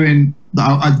that I'm doing, that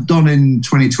I've done in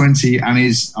 2020, and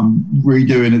I'm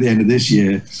redoing at the end of this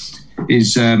year,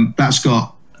 is that's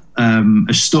got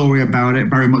a story about it,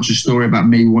 very much a story about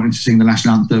me wanting to sing the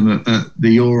national anthem at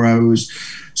the Euros.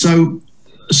 So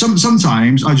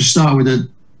sometimes I just start with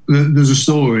there's a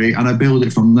story, and I build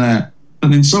it from there.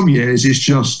 And in some years it's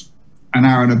just an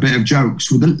hour and a bit of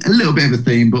jokes with a little bit of a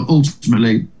theme, but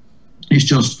ultimately it's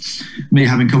just me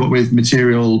having come up with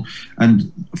material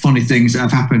and funny things that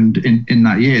have happened in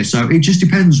that year. So it just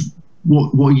depends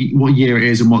what year it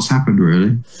is and what's happened,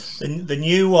 really. The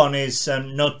new one is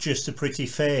Not Just a Pretty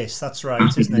Face. That's right,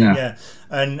 isn't it? Yeah.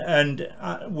 And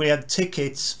we had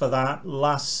tickets for that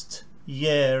last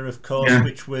year, of course,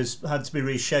 which had to be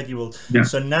rescheduled.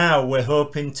 So now we're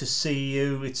hoping to see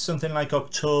you. It's something like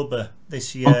October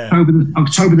this year.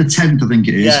 October the 10th, I think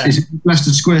it is. Is it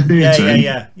Leicester Square Theatre?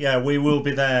 Yeah. We will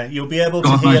be there. You'll be able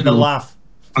to hear the laugh.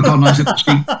 I got a nice little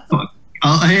cheek.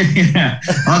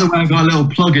 Either way, I've got a little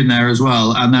plug in there as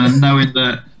well, and then knowing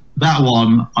that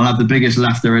one, I'll have the biggest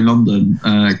laughter in London,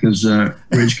 because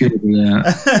Rich Kid will be there.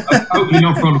 Hopefully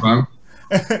not front row.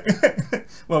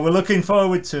 Well, we're looking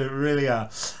forward to it, really are.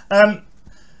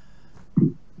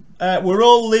 We're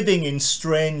all living in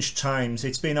strange times.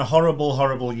 It's been a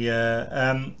horrible year.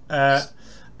 How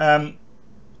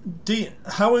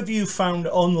have you found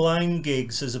online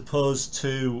gigs as opposed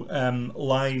to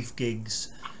live gigs?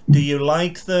 Do you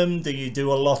like them? Do you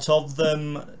do a lot of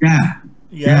them?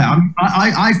 Yeah.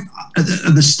 I at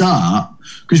the start,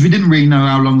 because we didn't really know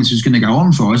how long this was going to go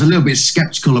on for, I was a little bit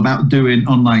skeptical about doing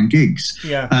online gigs.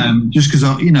 Yeah. Just because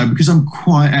because I'm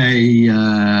quite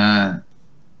a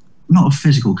not a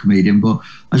physical comedian, but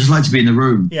I just like to be in the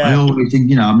room. Yeah. I always think,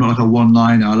 I'm not like a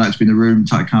one-liner. I like to be in the room,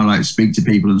 kind of like speak to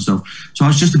people and stuff. So I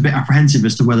was just a bit apprehensive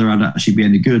as to whether I'd actually be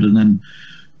any good. And then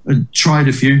I tried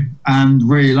a few and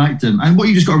really liked them. And what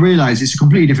you just got to realise, it's a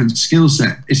completely different skill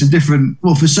set. It's a different,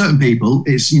 well, for certain people,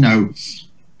 it's,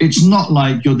 it's not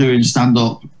like you're doing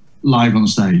stand-up live on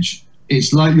stage.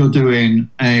 It's like you're doing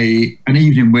an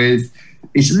evening with,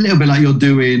 it's a little bit like you're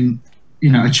doing,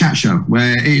 a chat show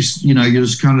where it's, you're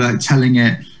just kind of like telling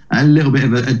it a little bit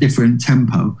of a different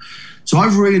tempo. So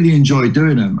I've really enjoyed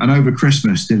doing them. And over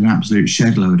Christmas, did an absolute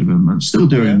shed load of them and still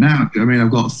doing them now. I mean,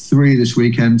 I've got 3 this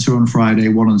weekend, 2 on Friday,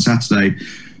 1 on Saturday.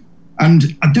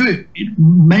 And I do it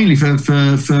mainly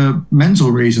for mental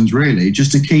reasons, really,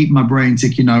 just to keep my brain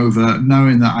ticking over,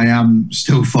 knowing that I am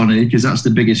still funny, because that's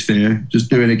the biggest fear, just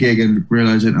doing a gig and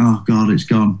realising, oh, God, it's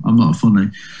gone. I'm not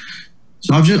funny.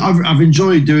 So I've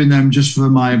enjoyed doing them just for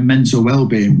my mental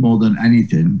well-being more than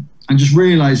anything, and just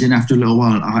realising after a little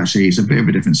while, actually, it's a bit of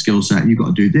a different skill set. You've got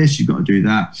to do this, you've got to do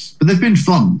that. But they've been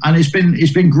fun, and it's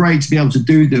been great to be able to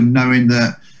do them, knowing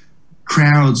that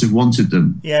crowds have wanted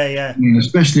them. Yeah.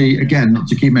 Especially, again, not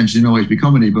to keep mentioning Always Be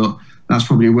Comedy, but that's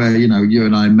probably where you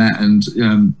and I met,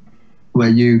 and where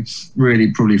you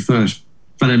really probably first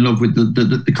fell in love with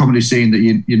the comedy scene that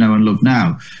you know and love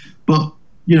now. But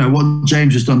what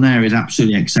James has done there is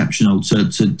absolutely exceptional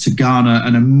to garner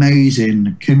an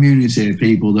amazing community of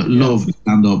people that love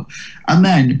stand-up. And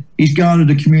then he's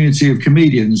garnered a community of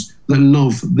comedians that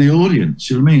love the audience,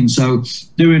 you know what I mean? So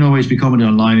doing Always Be Comedy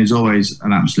online is always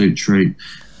an absolute treat.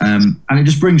 And it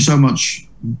just brings so much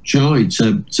joy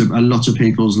to a lot of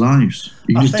people's lives.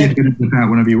 You can dip in and dip out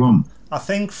whenever you want. I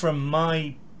think from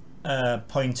my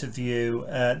point of view,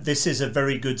 this is a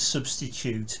very good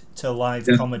substitute to live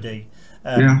comedy.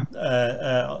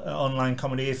 Online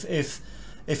comedy. If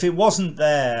it wasn't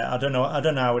there, I don't know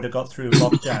how I would have got through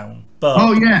lockdown. But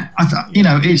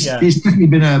it's definitely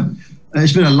been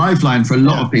a lifeline for a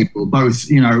lot of people, both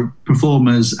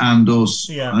performers and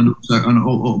also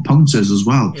and punters as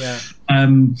well.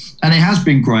 And it has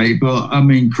been great, but I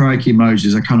mean, crikey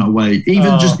Moses, I cannot wait.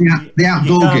 Even just the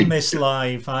outdoor you can't gig. miss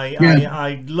live.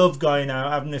 I love going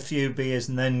out, having a few beers,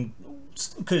 and then,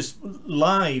 because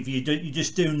live you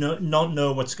just do not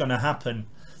know what's going to happen.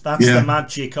 That's the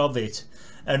magic of it.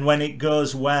 And when it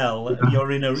goes well,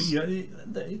 you're in a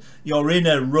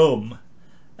room,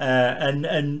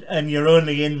 and you're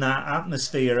only in that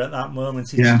atmosphere at that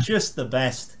moment. It's just the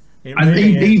best.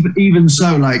 Even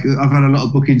so, like, I've had a lot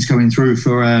of bookings coming through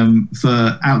for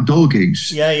outdoor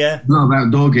gigs. A lot of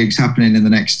outdoor gigs happening in the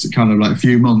next kind of like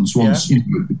few months once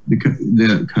the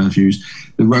curfews,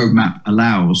 the roadmap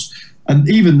allows. And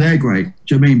even they're great.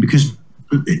 Do you know what I mean? Because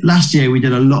last year we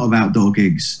did a lot of outdoor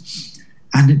gigs,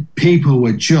 and people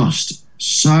were just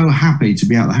so happy to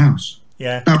be out of the house.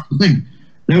 That was the thing.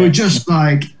 They were just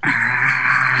like,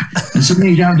 and some of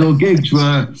these outdoor gigs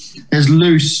were as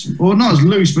loose, or not as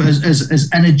loose, but as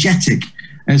energetic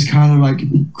as kind of like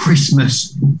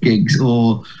Christmas gigs,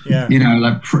 or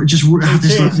like just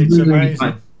really,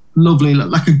 like, lovely,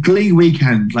 like a Glee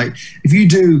weekend. Like if you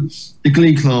do the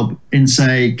Glee Club in,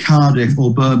 say, Cardiff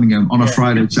or Birmingham on a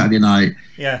Friday or Saturday night,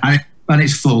 and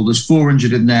it's full, there's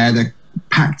 400 in there, they're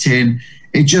packed in,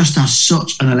 it just has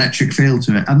such an electric feel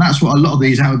to it. And that's what a lot of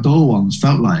these outdoor ones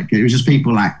felt like. It was just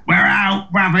people like, we're out,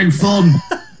 we're having fun,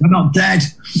 we're not dead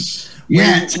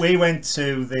yet. We went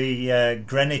to the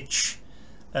Greenwich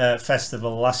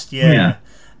festival last year,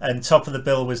 and top of the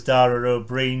bill was Dara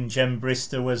O'Brien, Jem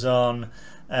Brister was on,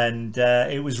 and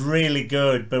it was really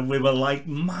good, but we were like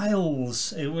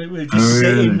miles. We were just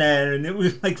sitting there, and it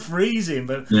was like freezing,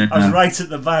 but I was right at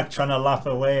the back trying to laugh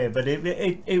away, but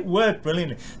it worked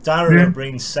brilliantly. Dara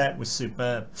O'Brien's set was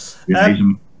superb.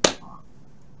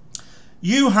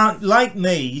 You have, like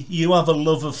me, you have a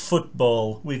love of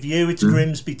football. With you it's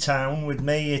Grimsby Town, with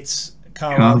me it's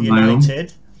Carlisle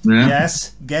United.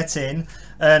 Yes, get in.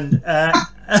 And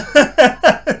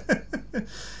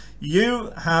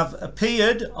you have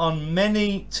appeared on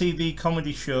many TV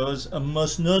comedy shows, and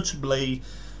most notably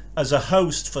as a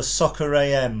host for Soccer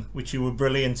AM, which you were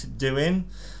brilliant at doing,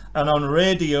 and on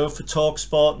radio for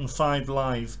TalkSport and 5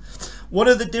 Live. What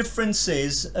are the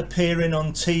differences appearing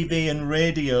on TV and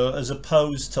radio as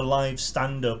opposed to live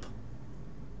stand-up?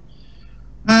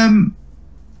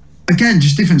 Again,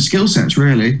 just different skill sets,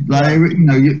 really. Like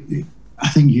I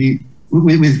think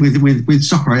with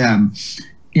Soccer AM,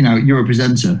 you know, you're a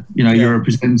presenter. You know, you're a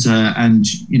presenter, and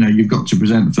you know, you've got to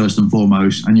present first and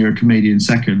foremost, and you're a comedian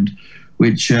second,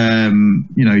 which you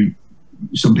know,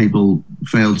 some people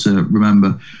fail to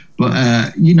remember.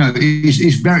 But you know,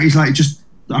 it's like just.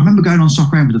 I remember going on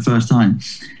Soccer AM for the first time,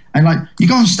 and like you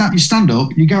go on you stand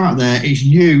up, you go out there, it's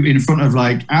you in front of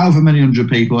like however many hundred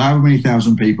people, however many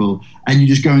thousand people, and you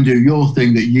just go and do your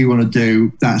thing that you want to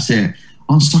do. That's it.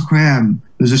 On Soccer AM,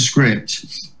 there's a script.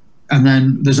 And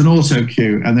then there's an auto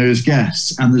cue, and there's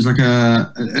guests, and there's like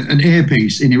an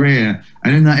earpiece in your ear,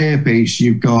 and in that earpiece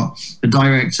you've got the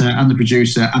director and the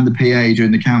producer and the PA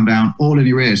doing the countdown all in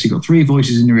your ear. So you've got three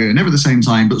voices in your ear, never at the same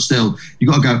time, but still you've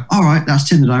got to go, all right, that's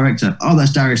Tim the director, oh,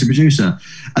 that's Darius the producer,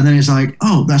 and then it's like,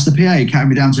 oh, that's the PA counting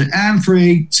me down to and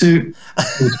 3, 2.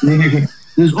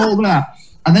 There's all that.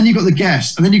 And then you got the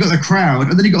guests, and then you got the crowd,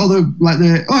 and then you got all the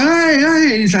oh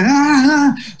hey, and it's like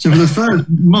So for the first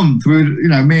month, we were, you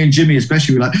know, me and Jimmy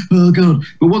especially were like, oh god.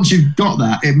 But once you've got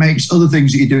that, it makes other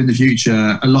things that you do in the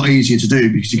future a lot easier to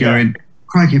do, because you're going,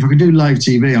 crikey, if I can do live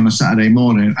TV on a Saturday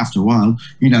morning, after a while,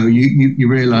 you know, you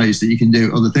realise that you can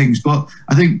do other things. But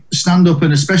I think stand up,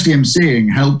 and especially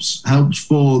emceeing, helps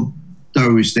for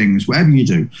those things, whatever you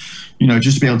do, you know,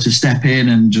 just to be able to step in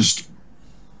and just,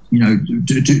 you know,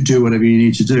 do whatever you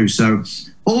need to do. So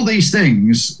all these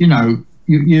things, you know,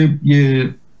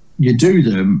 you do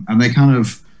them, and they kind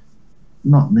of,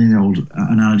 not the old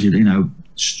analogy, you know,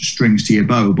 strings to your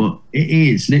bow, but it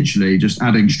is literally just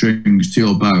adding strings to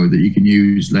your bow that you can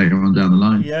use later on down the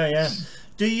line. Yeah.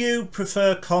 Do you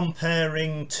prefer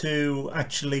comparing to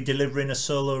actually delivering a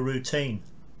solo routine?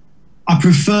 I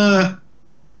prefer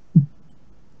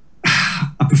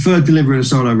delivering a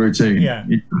solo routine. Yeah.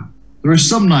 There are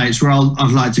some nights where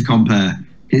I'd like to compare.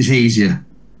 It's easier.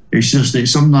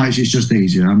 Some nights it's just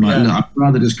easier. I'm like, look, I'd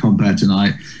rather just compare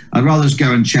tonight. I'd rather just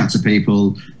go and chat to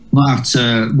people, not have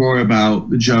to worry about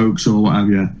the jokes or what have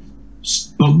you.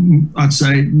 But I'd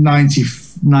say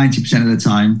 90% of the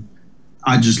time,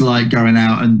 I just like going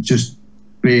out and just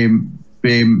being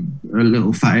a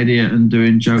little fat idiot and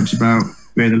doing jokes about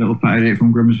being a little fat idiot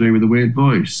from Grimsby with a weird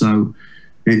voice. So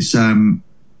it's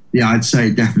yeah, I'd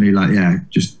say definitely like, yeah,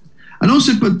 just. And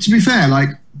also, but to be fair, like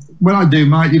when I do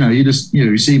my, you know, you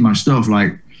see my stuff,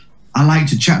 like I like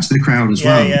to chat to the crowd as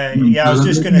well. Yeah. I was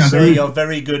just going to say, you're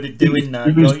very good at doing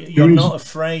that. You're not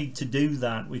afraid to do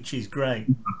that, which is great.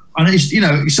 And it's, you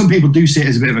know, some people do see it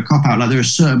as a bit of a cop out. Like there are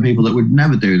certain people that would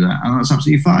never do that, and that's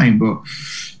absolutely fine. But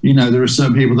you know, there are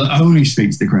certain people that only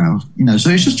speak to the crowd. You know, so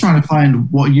it's just trying to find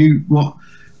what you're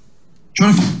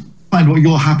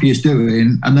happiest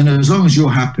doing, and then as long as you're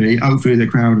happy, hopefully the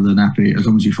crowd are then happy, as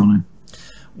long as you're funny.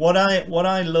 What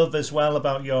I love as well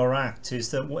about your act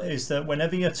is that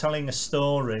whenever you're telling a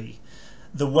story,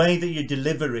 the way that you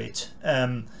deliver it,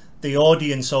 the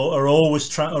audience are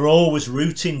always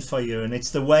rooting for you, and it's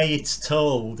the way it's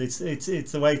told. It's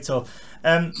the way it's told.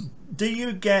 Do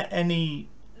you get any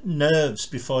nerves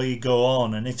before you go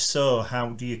on, and if so, how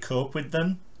do you cope with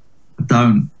them? I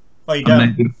don't. Oh, you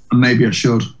don't? Maybe I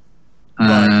should.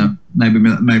 Right. Maybe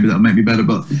that'll make me better.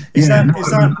 But is that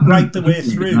right the way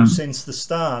through since the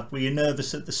start? Were you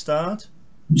nervous at the start?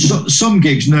 Some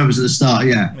gigs nervous at the start,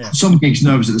 yeah. Some gigs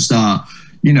nervous at the start,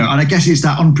 you know. And I guess it's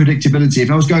that unpredictability.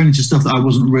 If I was going into stuff that I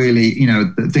wasn't really, you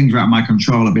know, that things were out of my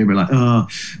control, I'd be a bit like, oh.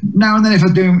 Now and then, if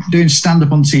I'm doing stand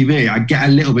up on TV, I get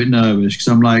a little bit nervous because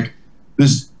I'm like,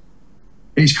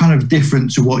 it's kind of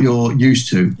different to what you're used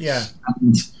to. Yeah.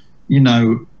 And you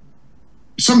know,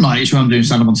 some nights when I'm doing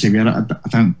stand up on TV,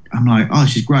 I'm like, oh,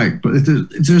 this is great. But if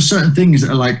there are certain things that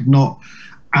are like not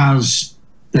as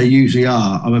they usually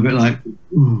are, I'm a bit like,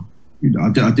 ooh, you know,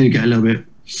 I do get a little bit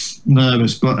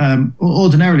nervous. But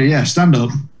ordinarily, yeah, stand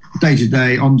up, day to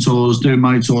day, on tours, doing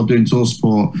my tour, doing tour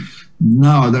support.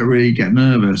 No, I don't really get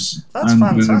nervous. That's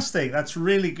fantastic. That's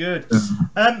really good.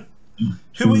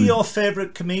 Who are your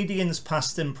favourite comedians,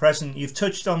 past and present? You've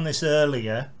touched on this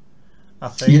earlier, I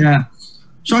think. Yeah.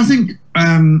 So I think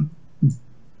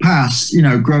past, you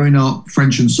know, growing up,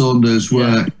 French and Saunders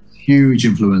were huge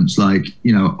influence, like,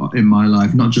 you know, in my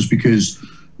life, not just because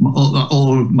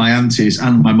all of my aunties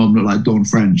and my mum look like Dawn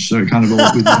French, so it kind of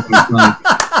always like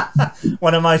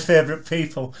one of my favourite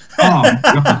people. Oh,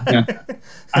 God, yeah.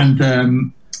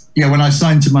 And yeah, when I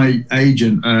signed to my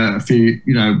agent a few,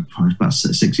 you know, about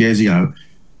 6 years ago,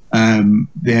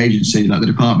 the agency, like the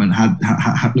department, had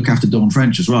look after Dawn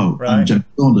French as well, right. And Jennifer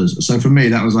Saunders. So for me,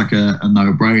 that was like a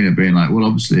no-brainer, being like, well,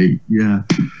 obviously, yeah.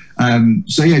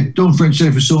 So yeah, Dawn French,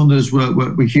 Jennifer Saunders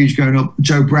were huge growing up.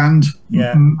 Joe Brand,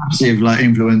 massive like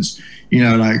influence. You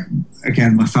know, like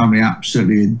again, my family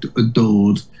absolutely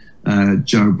adored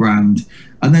Joe Brand.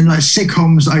 And then like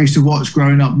sitcoms I used to watch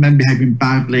growing up, Men Behaving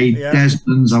Badly, Yeah.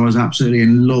 Desmond's. I was absolutely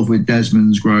in love with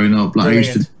Desmond's growing up. Like Brilliant.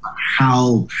 I used to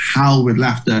howl with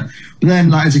laughter. But then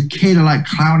like as a kid, I like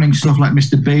clowning stuff like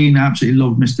Mr. Bean. I absolutely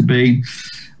loved Mr. Bean.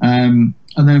 And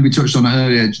then we touched on it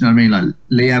earlier. Do you know what I mean? Like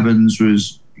Lee Evans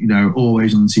was, you know,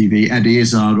 always on the TV. Eddie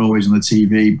Izzard always on the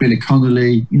TV. Billy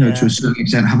Connolly, you know, Yeah. to a certain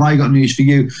extent. Have I Got News for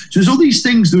You? So there's all these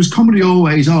things. There was comedy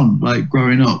always on, like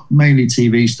growing up, mainly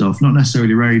TV stuff, not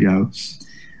necessarily radio.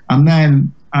 And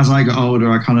then as I got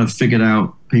older, I kind of figured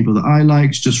out people that I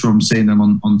liked just from seeing them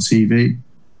on TV.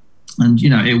 And, you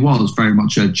know, it was very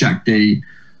much a Jack D,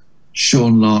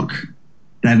 Sean Locke,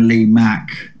 then Lee Mack.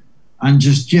 And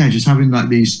just having like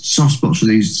these soft spots for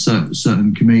these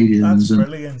certain comedians. That's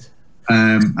brilliant.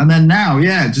 And then now,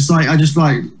 I just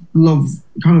love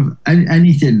kind of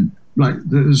anything. Like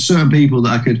there's certain people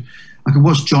that I could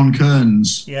watch John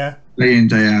Kearns day in,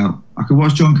 day out. I could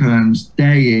watch John Kearns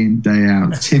day in, day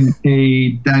out. Tim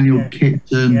P, Daniel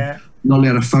Kitson, Lolly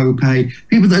Adefope,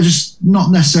 people that are just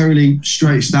not necessarily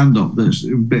straight stand-up, that's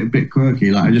a bit quirky.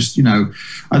 Like I just, you know,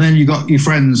 and then you got your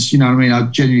friends, you know what I mean? I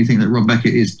genuinely think that Rob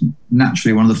Beckett is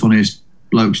naturally one of the funniest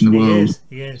blokes in the world.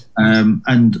 He is.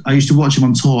 And I used to watch him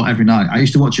on tour every night.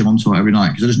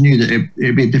 Because I just knew that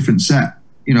it'd be a different set,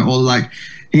 you know, or like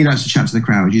he likes to chat to the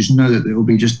crowd. You just know that it will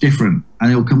be just different,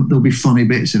 and there'll be funny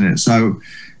bits in it. So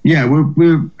yeah,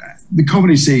 we're the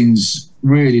comedy scene's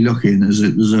really looking. There's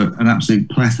an absolute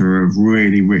plethora of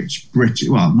really rich British,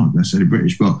 well, not necessarily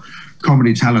British, but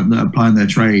comedy talent that are applying their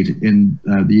trade in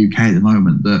the UK at the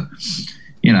moment. That,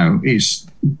 you know, we're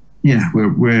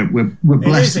blessed.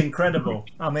 It is incredible.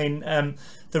 I mean,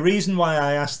 the reason why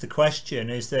I asked the question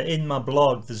is that in my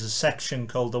blog there's a section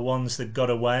called The Ones That Got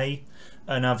Away,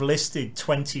 and I've listed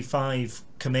 25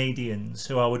 comedians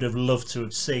who I would have loved to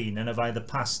have seen and have either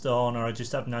passed on or I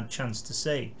just haven't had a chance to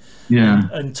see. Yeah.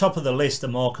 And top of the list are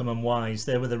Morecambe and Wise.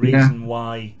 They were the reason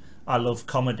why I love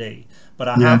comedy. But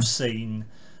I have seen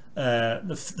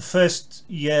the first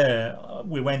year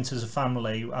we went as a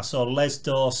family, I saw Les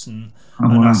Dawson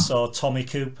I saw Tommy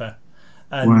Cooper.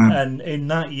 And in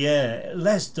that year,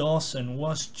 Les Dawson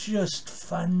was just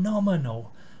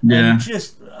phenomenal. And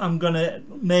just, I'm gonna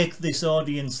make this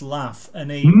audience laugh, and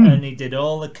he did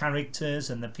all the characters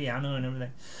and the piano and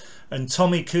everything. And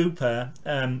Tommy Cooper,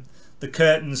 the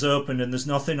curtains opened and there's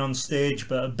nothing on stage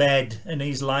but a bed, and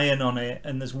he's lying on it,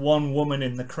 and there's one woman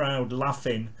in the crowd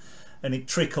laughing, and it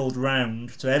trickled round,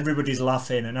 so everybody's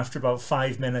laughing. And after about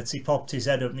 5 minutes, he popped his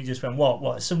head up and he just went,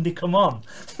 "What? Somebody come on!"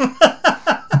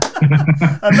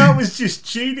 And that was just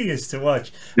genius to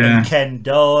watch. And Ken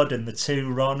Dodd and the Two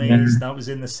Ronnies, that was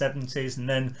in the 70s. And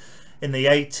then in the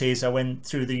 80s I went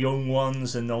through the young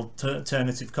ones and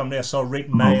alternative comedy. I saw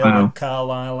Rick Mail and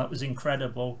Carlisle. That was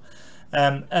incredible.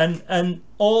 And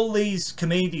all these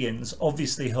comedians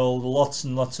obviously hold lots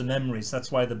and lots of memories.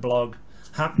 That's why the blog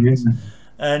happens.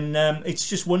 And it's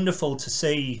just wonderful to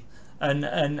see, and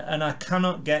I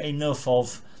cannot get enough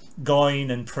of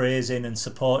going and praising and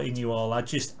supporting you all. I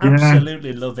just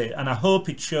absolutely love it, and I hope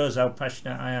it shows how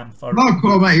passionate I am for it. Oh,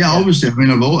 cool, mate. Obviously, I mean,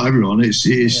 of everyone, it's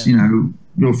you know,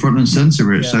 you're front and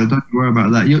centre of it, so don't worry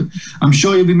about that. I'm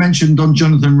sure you'll be mentioned on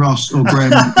Jonathan Ross or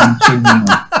Graham.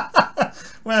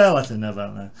 Well, I don't know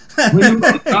about that.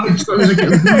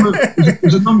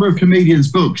 There's a number of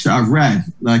comedians' books that I've read,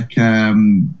 like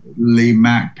Lee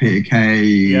Mack, Peter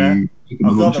Kay. I've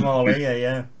got them all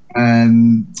here.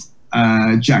 And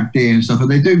Jack D and stuff, and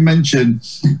they do mention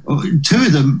two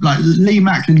of them, like Lee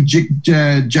Mack and Jack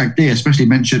D especially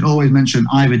always mention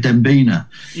Ivor Dembina,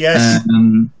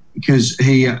 because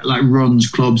he like runs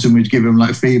clubs and we'd give him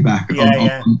like feedback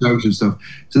on jokes and stuff.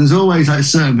 So there's always like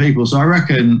certain people. So I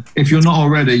reckon if you're not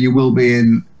already, you will be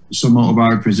in some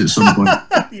autobiographies at some point.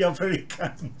 You're very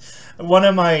kind. One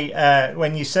of my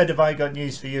when you said, "Have I got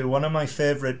news for you?" one of my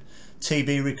favourite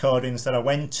TV recordings that I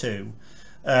went to.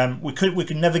 We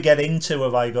could never get into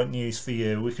 "Have I Got News for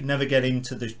You?" We could never get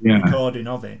into the recording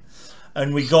of it,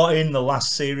 and we got in the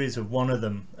last series of one of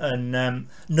them, and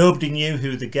nobody knew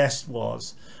who the guest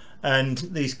was, and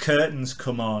these curtains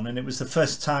come on, and it was the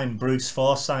first time Bruce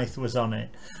Forsyth was on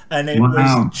it, and it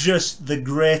was just the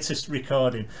greatest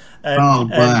recording.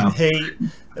 And,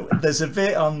 there's a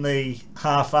bit on the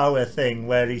half-hour thing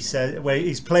where he says, where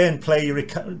he's playing play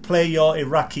your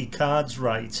Iraqi cards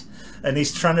right. And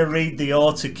he's trying to read the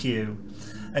auto cue,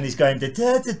 and he's going da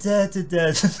da da da da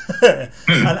da,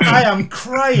 and I am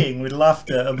crying with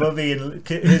laughter above Ian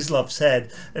Hislop's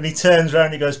head. And he turns around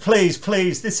and he goes, "Please,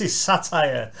 this is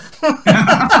satire."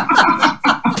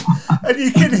 And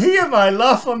you can hear my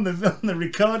laugh on the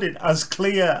recording as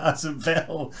clear as a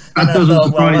bell. And That doesn't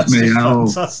surprise me at all.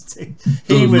 Fantastic.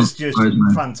 He was just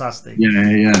fantastic.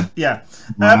 Yeah.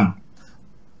 Wow.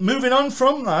 Moving on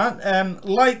from that,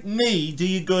 like me, do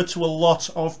you go to a lot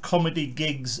of comedy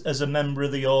gigs as a member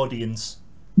of the audience?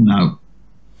 No.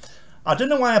 I don't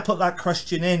know why I put that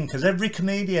question in, because every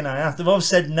comedian I ask, they've all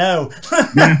said no.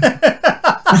 Yeah.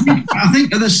 I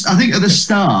think at the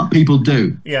start people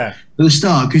do. Yeah. At the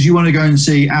start, because you want to go and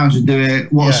see how to do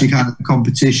it, what's your kind of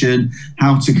competition,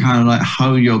 how to kind of like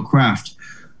hone your craft.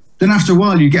 Then after a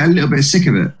while, you get a little bit sick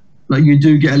of it. Like you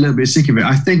do get a little bit sick of it.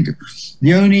 I think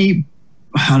the only,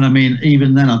 and I mean,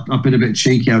 even then I've been a bit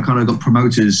cheeky. I kind of got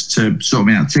promoters to sort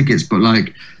me out tickets, but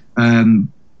like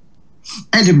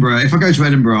Edinburgh, if I go to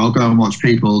Edinburgh, I'll go and watch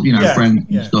people, you know, friends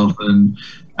and stuff. And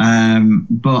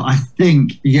but I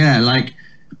think, like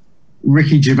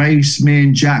Ricky Gervais, me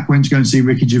and Jack went to go and see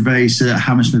Ricky Gervais at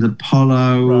Hammersmith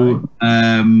Apollo.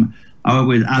 Right. I went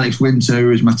with Alex Winter, who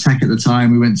was my tech at the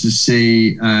time. We went to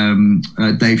see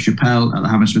Dave Chappelle at the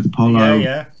Hammersmith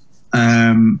Apollo.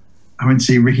 I went to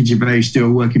see Ricky Gervais do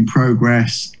a work in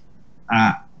progress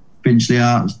at Finchley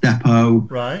Arts Depot,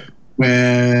 right,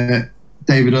 where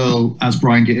David Earl as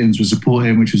Brian Gittins was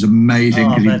supporting, which was amazing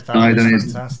because he died on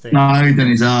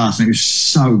his arse, and it was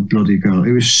so bloody good.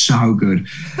 It was so good.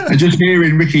 And just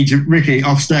hearing Ricky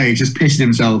off stage just pissing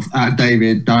himself at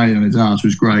David dying on his arse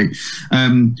was great.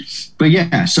 But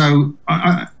yeah, so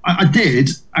I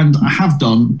did, and I have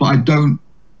done, but I don't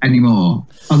anymore,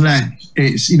 unless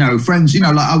it's, you know, friends, you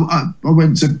know, like I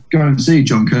went to go and see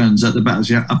John Kearns at the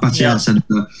Battersea Arts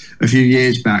Centre a few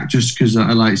years back, just because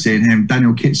I like seeing him.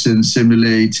 Daniel Kitson,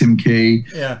 similarly, Tim Key.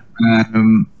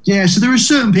 So there are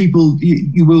certain people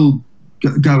you will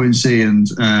go and see, and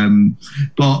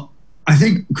but I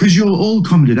think because you're all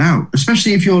commented out,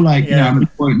 especially if you're like, you know, I'm at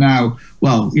the point now,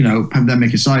 well, you know,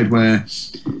 pandemic aside, where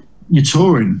you're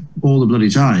touring all the bloody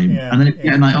time, and then if you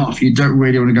get a night off, you don't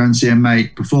really want to go and see a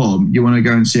mate perform. You want to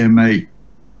go and see a mate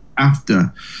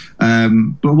after.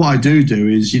 But what I do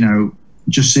is, you know,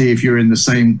 just see if you're in the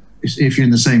same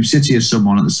city as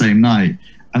someone at the same night,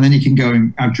 and then you can go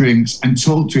and have drinks and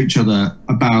talk to each other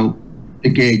about the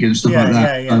gig and stuff like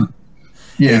that.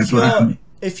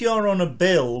 If you're on a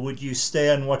bill, would you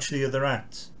stay and watch the other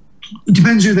acts? It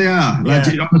depends who they are. Like,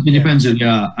 it honestly depends who they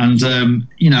are. And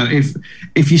you know,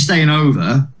 if you're staying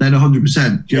over, then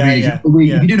 100%. Do you know what I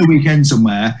mean? If you're doing a weekend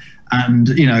somewhere, and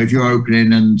you know, if you're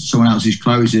opening and someone else is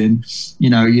closing, you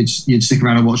know, you'd stick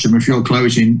around and watch them. If you're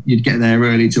closing, you'd get there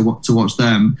early to watch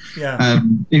them.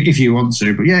 If you want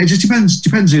to. But yeah, it just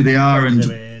depends who they are, and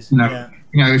you know.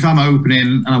 You know, if I'm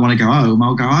opening and I want to go home,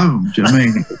 I'll go home. Do you know what I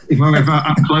mean? If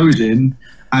I'm closing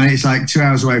and it's like 2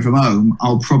 hours away from home,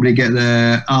 I'll probably get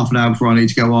there half an hour before I need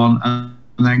to go on and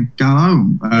then go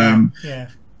home.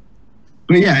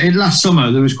 But yeah, last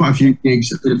summer there was quite a few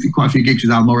gigs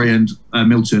with Al Murray and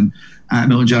Milton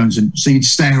Jones, and so you'd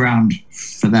stay around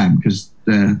for them because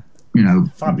they're, you know,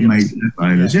 fabulous.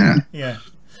 Yeah.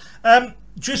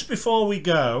 Just before we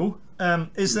go,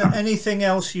 is there anything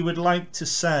else you would like to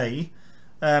say?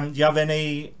 Do you have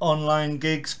any online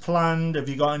gigs planned? Have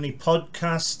you got any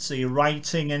podcasts? Are you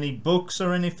writing any books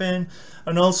or anything?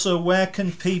 And also, where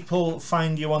can people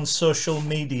find you on social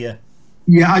media?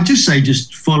 Yeah, I'd just say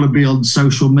just follow me on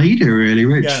social media, really,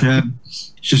 Rich.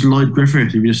 It's just Lloyd Griffith.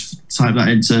 If you just type that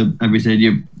into everything,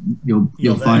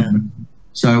 you'll find me.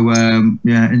 So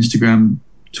Instagram,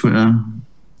 Twitter,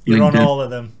 you're LinkedIn. On all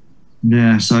of them.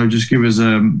 Yeah, so just give us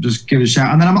a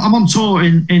shout, and then I'm on tour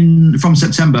from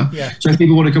September. So if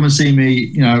people want to come and see me,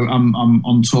 you know, I'm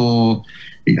on tour.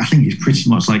 I think it's pretty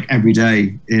much like every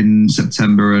day in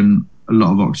September and a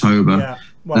lot of October. Yeah,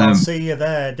 well, I'll see you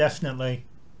there definitely.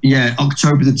 Yeah,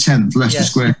 October the 10th, Leicester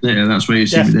Square Theatre. That's where you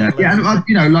see me there. Yeah, and,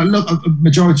 you know, like look, a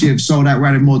majority have sold out. We're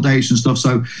adding more dates and stuff.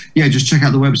 So yeah, just check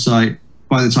out the website.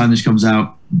 By the time this comes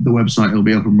out, the website will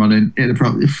be up and running. It'll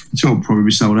probably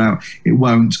be sold out. It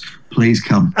won't. Please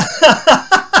come.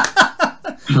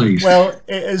 Please. Well,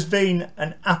 it has been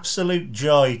an absolute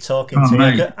joy talking to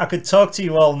you. I could talk to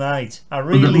you all night. I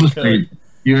really could.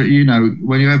 You know,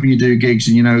 whenever you do gigs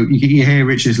and, you know, you hear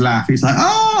Rich's laugh, he's like,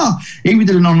 oh, he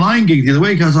did an online gig the other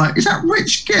week. I was like, is that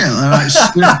Rich Gill? And I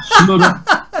stood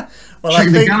up. Well,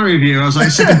 check the gallery view. I was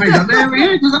like, there he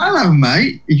is. Hello,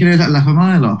 mate. You can hear that laugh a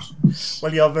mile off.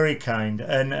 Well, you're very kind,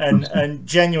 and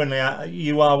genuinely,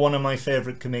 you are one of my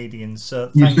favourite comedians.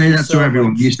 So you say that to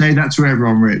everyone. You say that to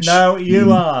everyone, Rich. No,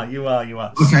 you are.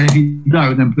 Okay, if you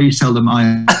don't, then please tell them I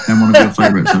am one of your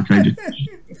favourites. Okay, just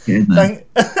get in there.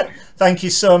 Thank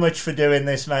you so much for doing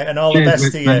this, mate, and all the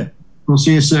best to you. We'll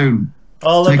see you soon.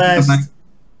 All the best.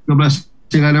 God bless.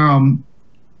 See you later on.